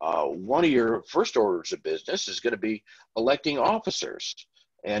 One of your first orders of business is going to be electing officers.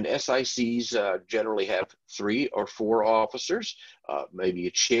 And SICs generally have 3 or 4 officers, maybe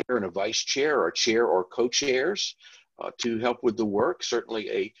a chair and a vice chair, or a chair or co-chairs to help with the work.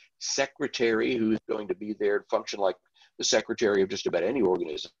 Certainly a secretary who is going to be there to function like the secretary of just about any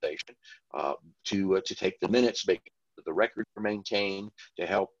organization to take the minutes, make sure the records are maintained, to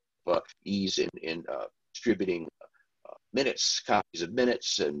help ease in distributing minutes, copies of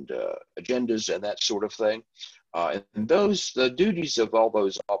minutes and agendas and that sort of thing. And the duties of all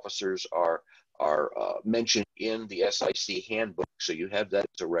those officers are mentioned in the SIC handbook. So you have that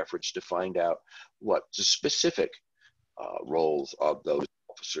as a reference to find out what the specific roles of those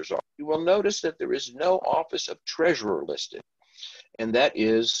officers are. You will notice that there is no office of treasurer listed, and that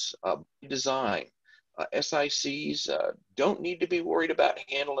is by design. SICs don't need to be worried about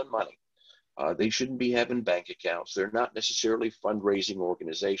handling money. They shouldn't be having bank accounts. They're not necessarily fundraising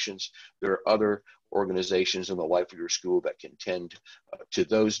organizations. There are other organizations in the life of your school that can tend to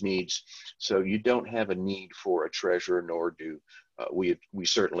those needs. So you don't have a need for a treasurer, nor do we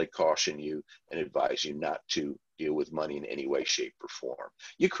certainly caution you and advise you not to deal with money in any way, shape, or form.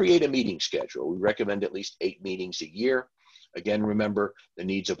 You create a meeting schedule. We recommend at least 8 meetings a year. Again, remember the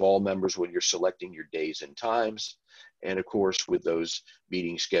needs of all members when you're selecting your days and times. And of course, with those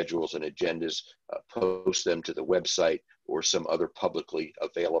meeting schedules and agendas, post them to the website or some other publicly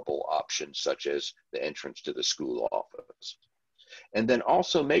available options, such as the entrance to the school office. And then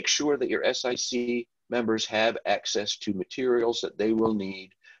also make sure that your SIC members have access to materials that they will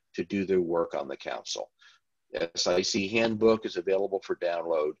need to do their work on the council. The SIC handbook is available for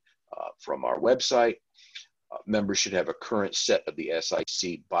download from our website. Members should have a current set of the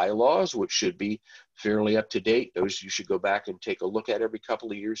SIC bylaws, which should be fairly up to date. Those you should go back and take a look at every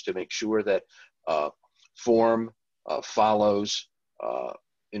couple of years to make sure that form follows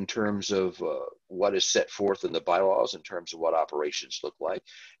in terms of what is set forth in the bylaws in terms of what operations look like.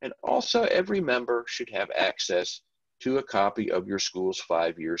 And also every member should have access to a copy of your school's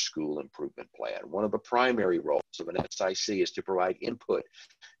 5-year school improvement plan. One of the primary roles of an SIC is to provide input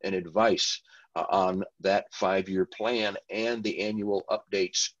and advice on that 5-year plan and the annual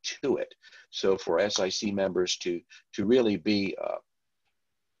updates to it. So for SIC members to really be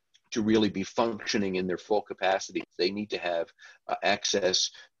functioning in their full capacity, they need to have access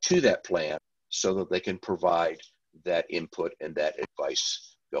to that plan so that they can provide that input and that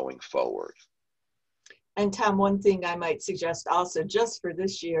advice going forward. And Tom, one thing I might suggest also, just for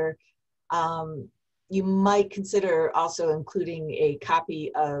this year, you might consider also including a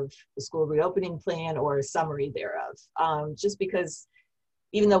copy of the school reopening plan or a summary thereof, just because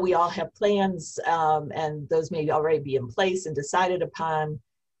even though we all have plans and those may already be in place and decided upon,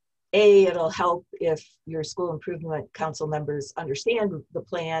 it'll help if your school improvement council members understand the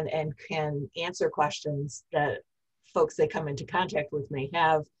plan and can answer questions that folks they come into contact with may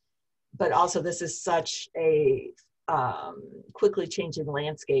have. But also this is such a quickly changing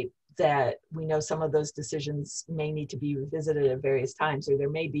landscape that we know some of those decisions may need to be revisited at various times, or there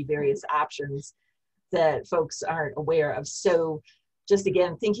may be various options that folks aren't aware of. So just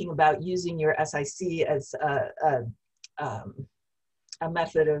again, thinking about using your SIC as a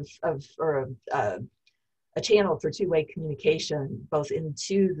method or a channel for two-way communication, both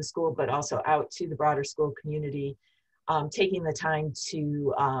into the school, but also out to the broader school community, taking the time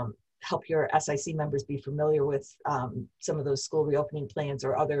to help your SIC members be familiar with some of those school reopening plans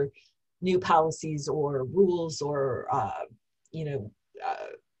or other new policies or rules or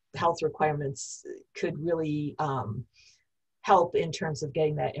health requirements could really help in terms of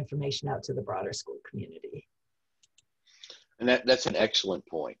getting that information out to the broader school community. And that's an excellent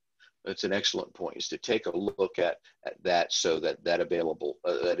point. That's an excellent point, is to take a look at that so that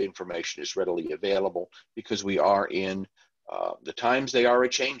that information is readily available, because we are in the times they are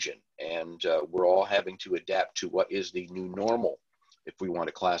a-changing, and we're all having to adapt to what is the new normal, if we want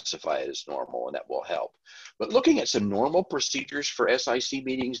to classify it as normal, and that will help. But looking at some normal procedures for SIC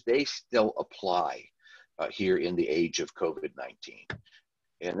meetings, they still apply here in the age of COVID-19.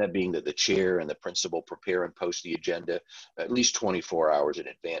 And that being that the chair and the principal prepare and post the agenda at least 24 hours in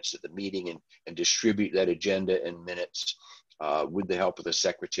advance of the meeting, and distribute that agenda and minutes with the help of the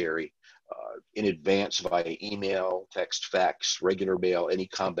secretary in advance via email, text, fax, regular mail, any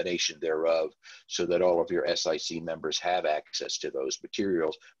combination thereof, so that all of your SIC members have access to those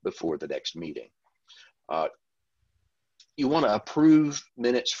materials before the next meeting. You want to approve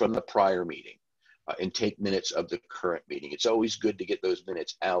minutes from the prior meeting. And take minutes of the current meeting. It's always good to get those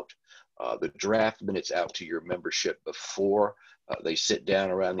minutes out, the draft minutes out to your membership before they sit down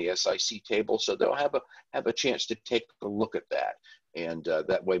around the SIC table, so they'll have a chance to take a look at that, and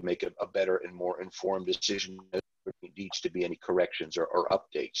that way make a better and more informed decision if there needs to be any corrections or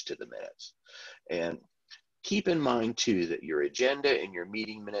updates to the minutes. And keep in mind too that your agenda and your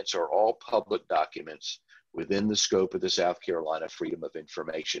meeting minutes are all public documents within the scope of the South Carolina Freedom of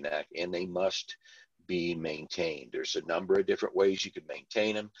Information Act, and they must be maintained. There's a number of different ways you can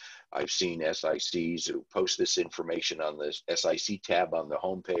maintain them. I've seen SICs who post this information on the SIC tab on the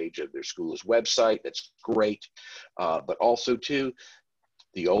homepage of their school's website. That's great. But also too,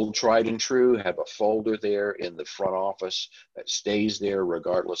 the old tried and true, have a folder there in the front office that stays there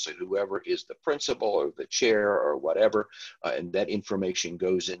regardless of whoever is the principal or the chair or whatever, and that information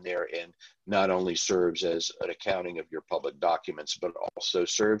goes in there and not only serves as an accounting of your public documents, but also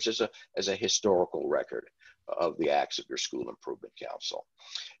serves as a historical record of the acts of your school improvement council.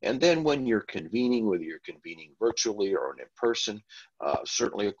 And then when you're convening, whether you're convening virtually or in person,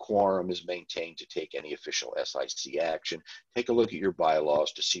 certainly a quorum is maintained to take any official SIC action. Take a look at your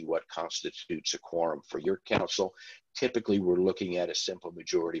bylaws to see what constitutes a quorum for your council. Typically, we're looking at a simple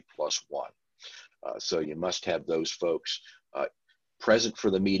majority plus one. So you must have those folks present for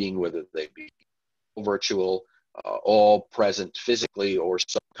the meeting, whether they be virtual, all present physically, or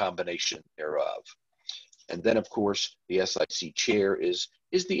some combination thereof. And then, of course, the SIC chair is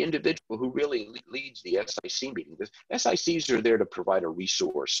the individual who really leads the SIC meeting. The SICs are there to provide a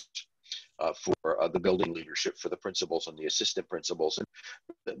resource for the building leadership, for the principals and the assistant principals.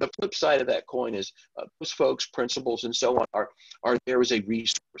 And the flip side of that coin is those folks, principals and so on, are there as a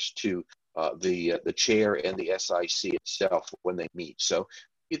resource to the chair and the SIC itself when they meet. So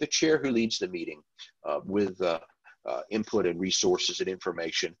be the chair who leads the meeting with input and resources and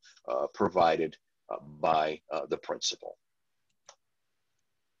information provided by the principal.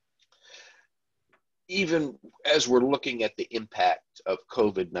 Even as we're looking at the impact of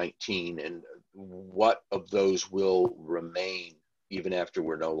COVID-19 and what of those will remain even after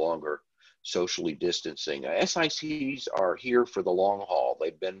we're no longer socially distancing, SICs are here for the long haul.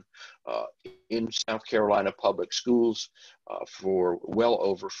 They've been in South Carolina public schools for well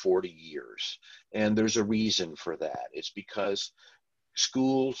over 40 years. And there's a reason for that. It's because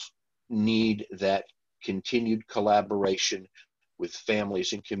schools need that continued collaboration with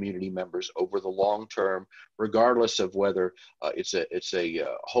families and community members over the long term, regardless of whether it's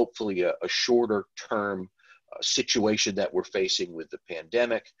hopefully a shorter term situation that we're facing with the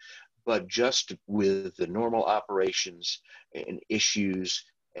pandemic, but just with the normal operations and issues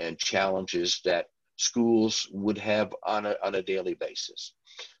and challenges that schools would have on a daily basis.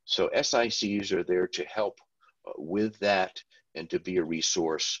 So SICs are there to help with that and to be a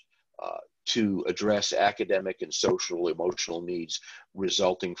resource to address academic and social emotional needs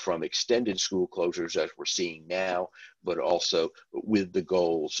resulting from extended school closures as we're seeing now, but also with the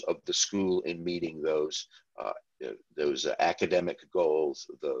goals of the school in meeting those academic goals,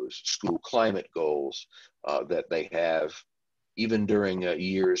 those school climate goals that they have, even during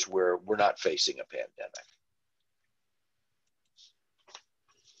years where we're not facing a pandemic.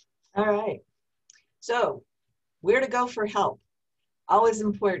 All right. So where to go for help? Always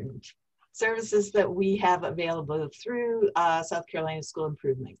important. Services that we have available through South Carolina School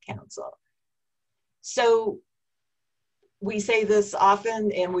Improvement Council. So we say this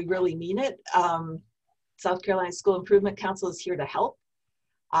often and we really mean it. South Carolina School Improvement Council is here to help.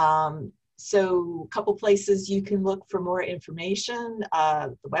 So a couple places you can look for more information.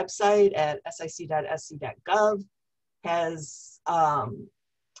 The website at sic.sc.gov has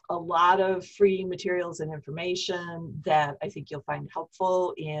a lot of free materials and information that I think you'll find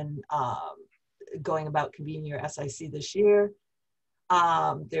helpful in going about convening your SIC this year.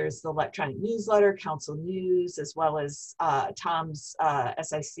 There's the electronic newsletter, Council News, as well as Tom's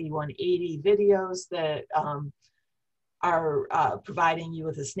SIC 180 videos that are providing you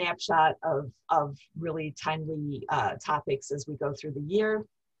with a snapshot of really timely topics as we go through the year.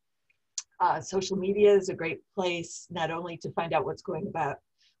 Social media is a great place not only to find out what's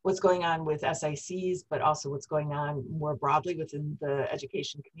going on with SICs, but also what's going on more broadly within the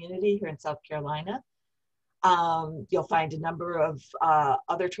education community here in South Carolina. You'll find a number of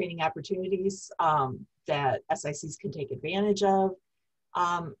other training opportunities that SICs can take advantage of.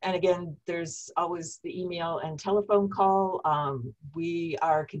 And again, there's always the email and telephone call. We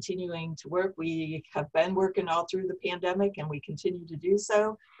are continuing to work. We have been working all through the pandemic and we continue to do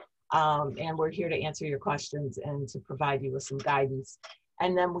so. And we're here to answer your questions and to provide you with some guidance.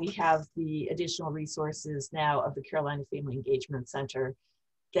 And then we have the additional resources now of the Carolina Family Engagement Center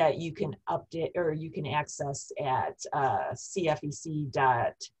that you can update or you can access at cfec.sc.gov.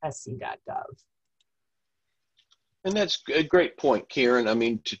 And that's a great point, Karen. I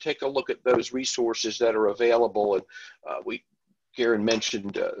mean, to take a look at those resources that are available, and Karen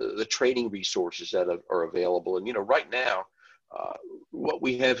mentioned the training resources that are available. And, right now, what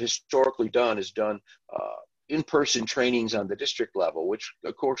we have historically done is done in-person trainings on the district level, which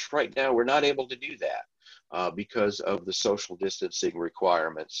of course right now we're not able to do that because of the social distancing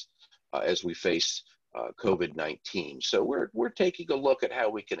requirements as we face COVID-19. So we're taking a look at how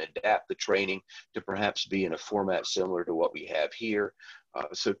we can adapt the training to perhaps be in a format similar to what we have here.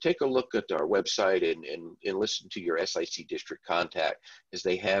 So take a look at our website and listen to your SIC district contact as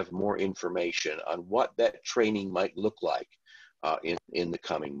they have more information on what that training might look like in the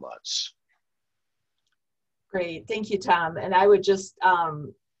coming months. Great, thank you, Tom. And I would just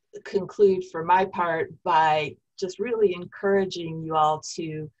conclude for my part by just really encouraging you all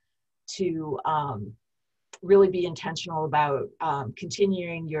to really be intentional about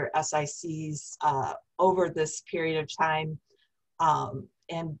continuing your SICs over this period of time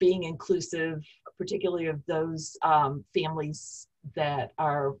and being inclusive, particularly of those families that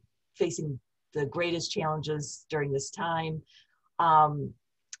are facing the greatest challenges during this time.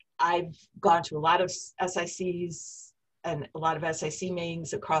 I've gone to a lot of SICs and a lot of SIC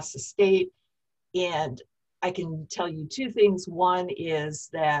meetings across the state, and I can tell you two things. One is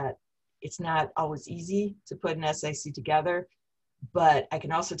that it's not always easy to put an SIC together, but I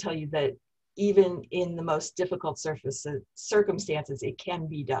can also tell you that even in the most difficult circumstances, it can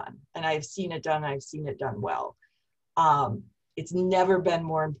be done. And I've seen it done, I've seen it done well. It's never been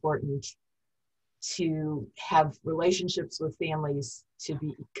more important to have relationships with families, to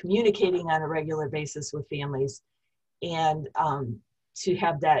be communicating on a regular basis with families, and to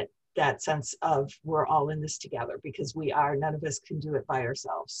have that sense of we're all in this together, because we are, none of us can do it by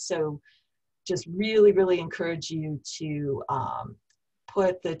ourselves. So just really, really encourage you to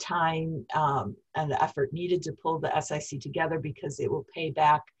put the time and the effort needed to pull the SIC together, because it will pay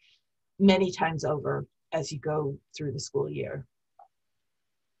back many times over as you go through the school year.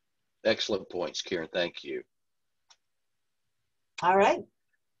 Excellent points, Karen. Thank you. All right.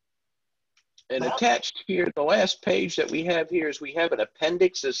 And attached here, the last page that we have here is we have an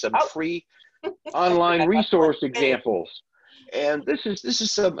appendix of some free online resource examples. And this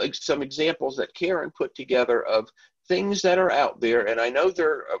is some examples that Karen put together of things that are out there. And I know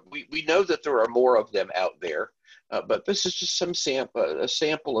we know that there are more of them out there, but this is just a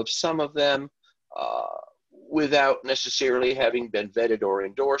sample of some of them without necessarily having been vetted or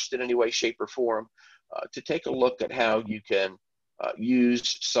endorsed in any way, shape, or form, to take a look at how you can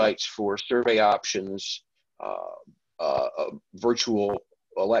use sites for survey options, virtual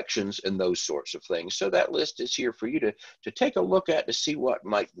elections, and those sorts of things. So that list is here for you to take a look at to see what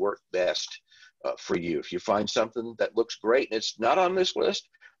might work best for you. If you find something that looks great and it's not on this list,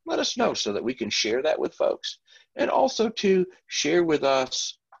 let us know so that we can share that with folks. And also to share with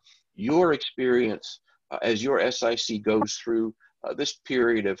us your experience as your SIC goes through this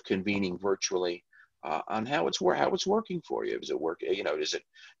period of convening virtually on how it's working for you. Is it work? You know,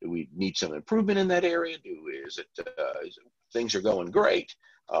 do we need some improvement in that area? Things are going great?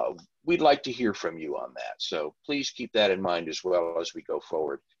 We'd like to hear from you on that. So please keep that in mind as well as we go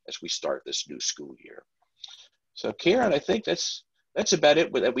forward as we start this new school year. So Karen, I think that's about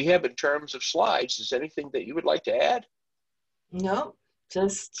it that we have in terms of slides. Is there anything that you would like to add? No,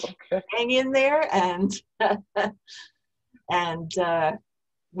 just hang in there, and and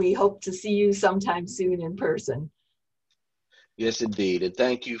we hope to see you sometime soon in person. Yes, indeed, and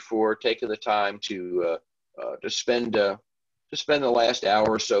thank you for taking the time to spend the last hour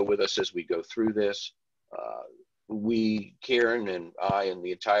or so with us as we go through this. We, Karen and I and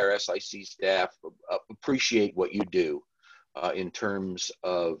the entire SIC staff, appreciate what you do in terms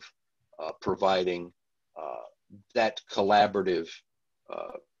of providing that collaborative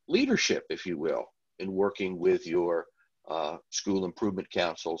leadership, if you will, in working with your school improvement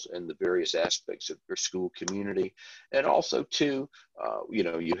councils and the various aspects of your school community. And also too, you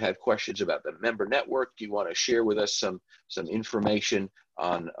know, you had questions about the member network. Do you want to share with us some information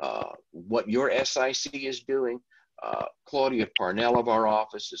on what your SIC is doing? Claudia Parnell of our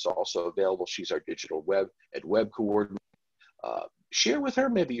office is also available. She's our digital web coordinator. Share with her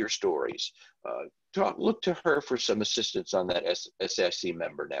maybe your stories. Look to her for some assistance on that SIC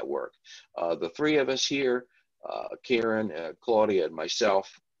member network. The three of us here, Karen, Claudia, and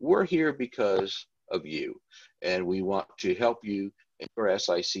myself, we're here because of you, and we want to help you and your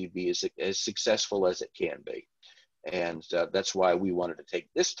SIC be as successful as it can be. And that's why we wanted to take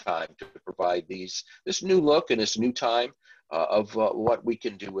this time to provide this new look and this new time of what we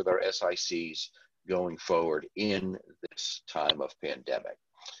can do with our SICs going forward in this time of pandemic.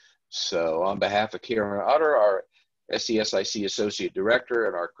 So on behalf of Karen Utter, our SCSIC Associate Director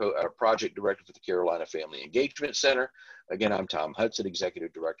and our Project Director for the Carolina Family Engagement Center, again, I'm Tom Hudson,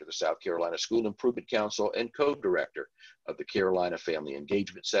 Executive Director of the South Carolina School Improvement Council and Co-Director of the Carolina Family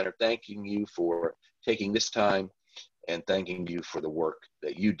Engagement Center, thanking you for taking this time and thanking you for the work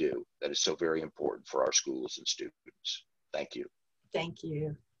that you do that is so very important for our schools and students. Thank you. Thank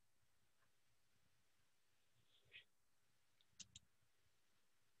you.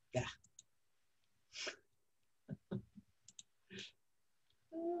 Yeah.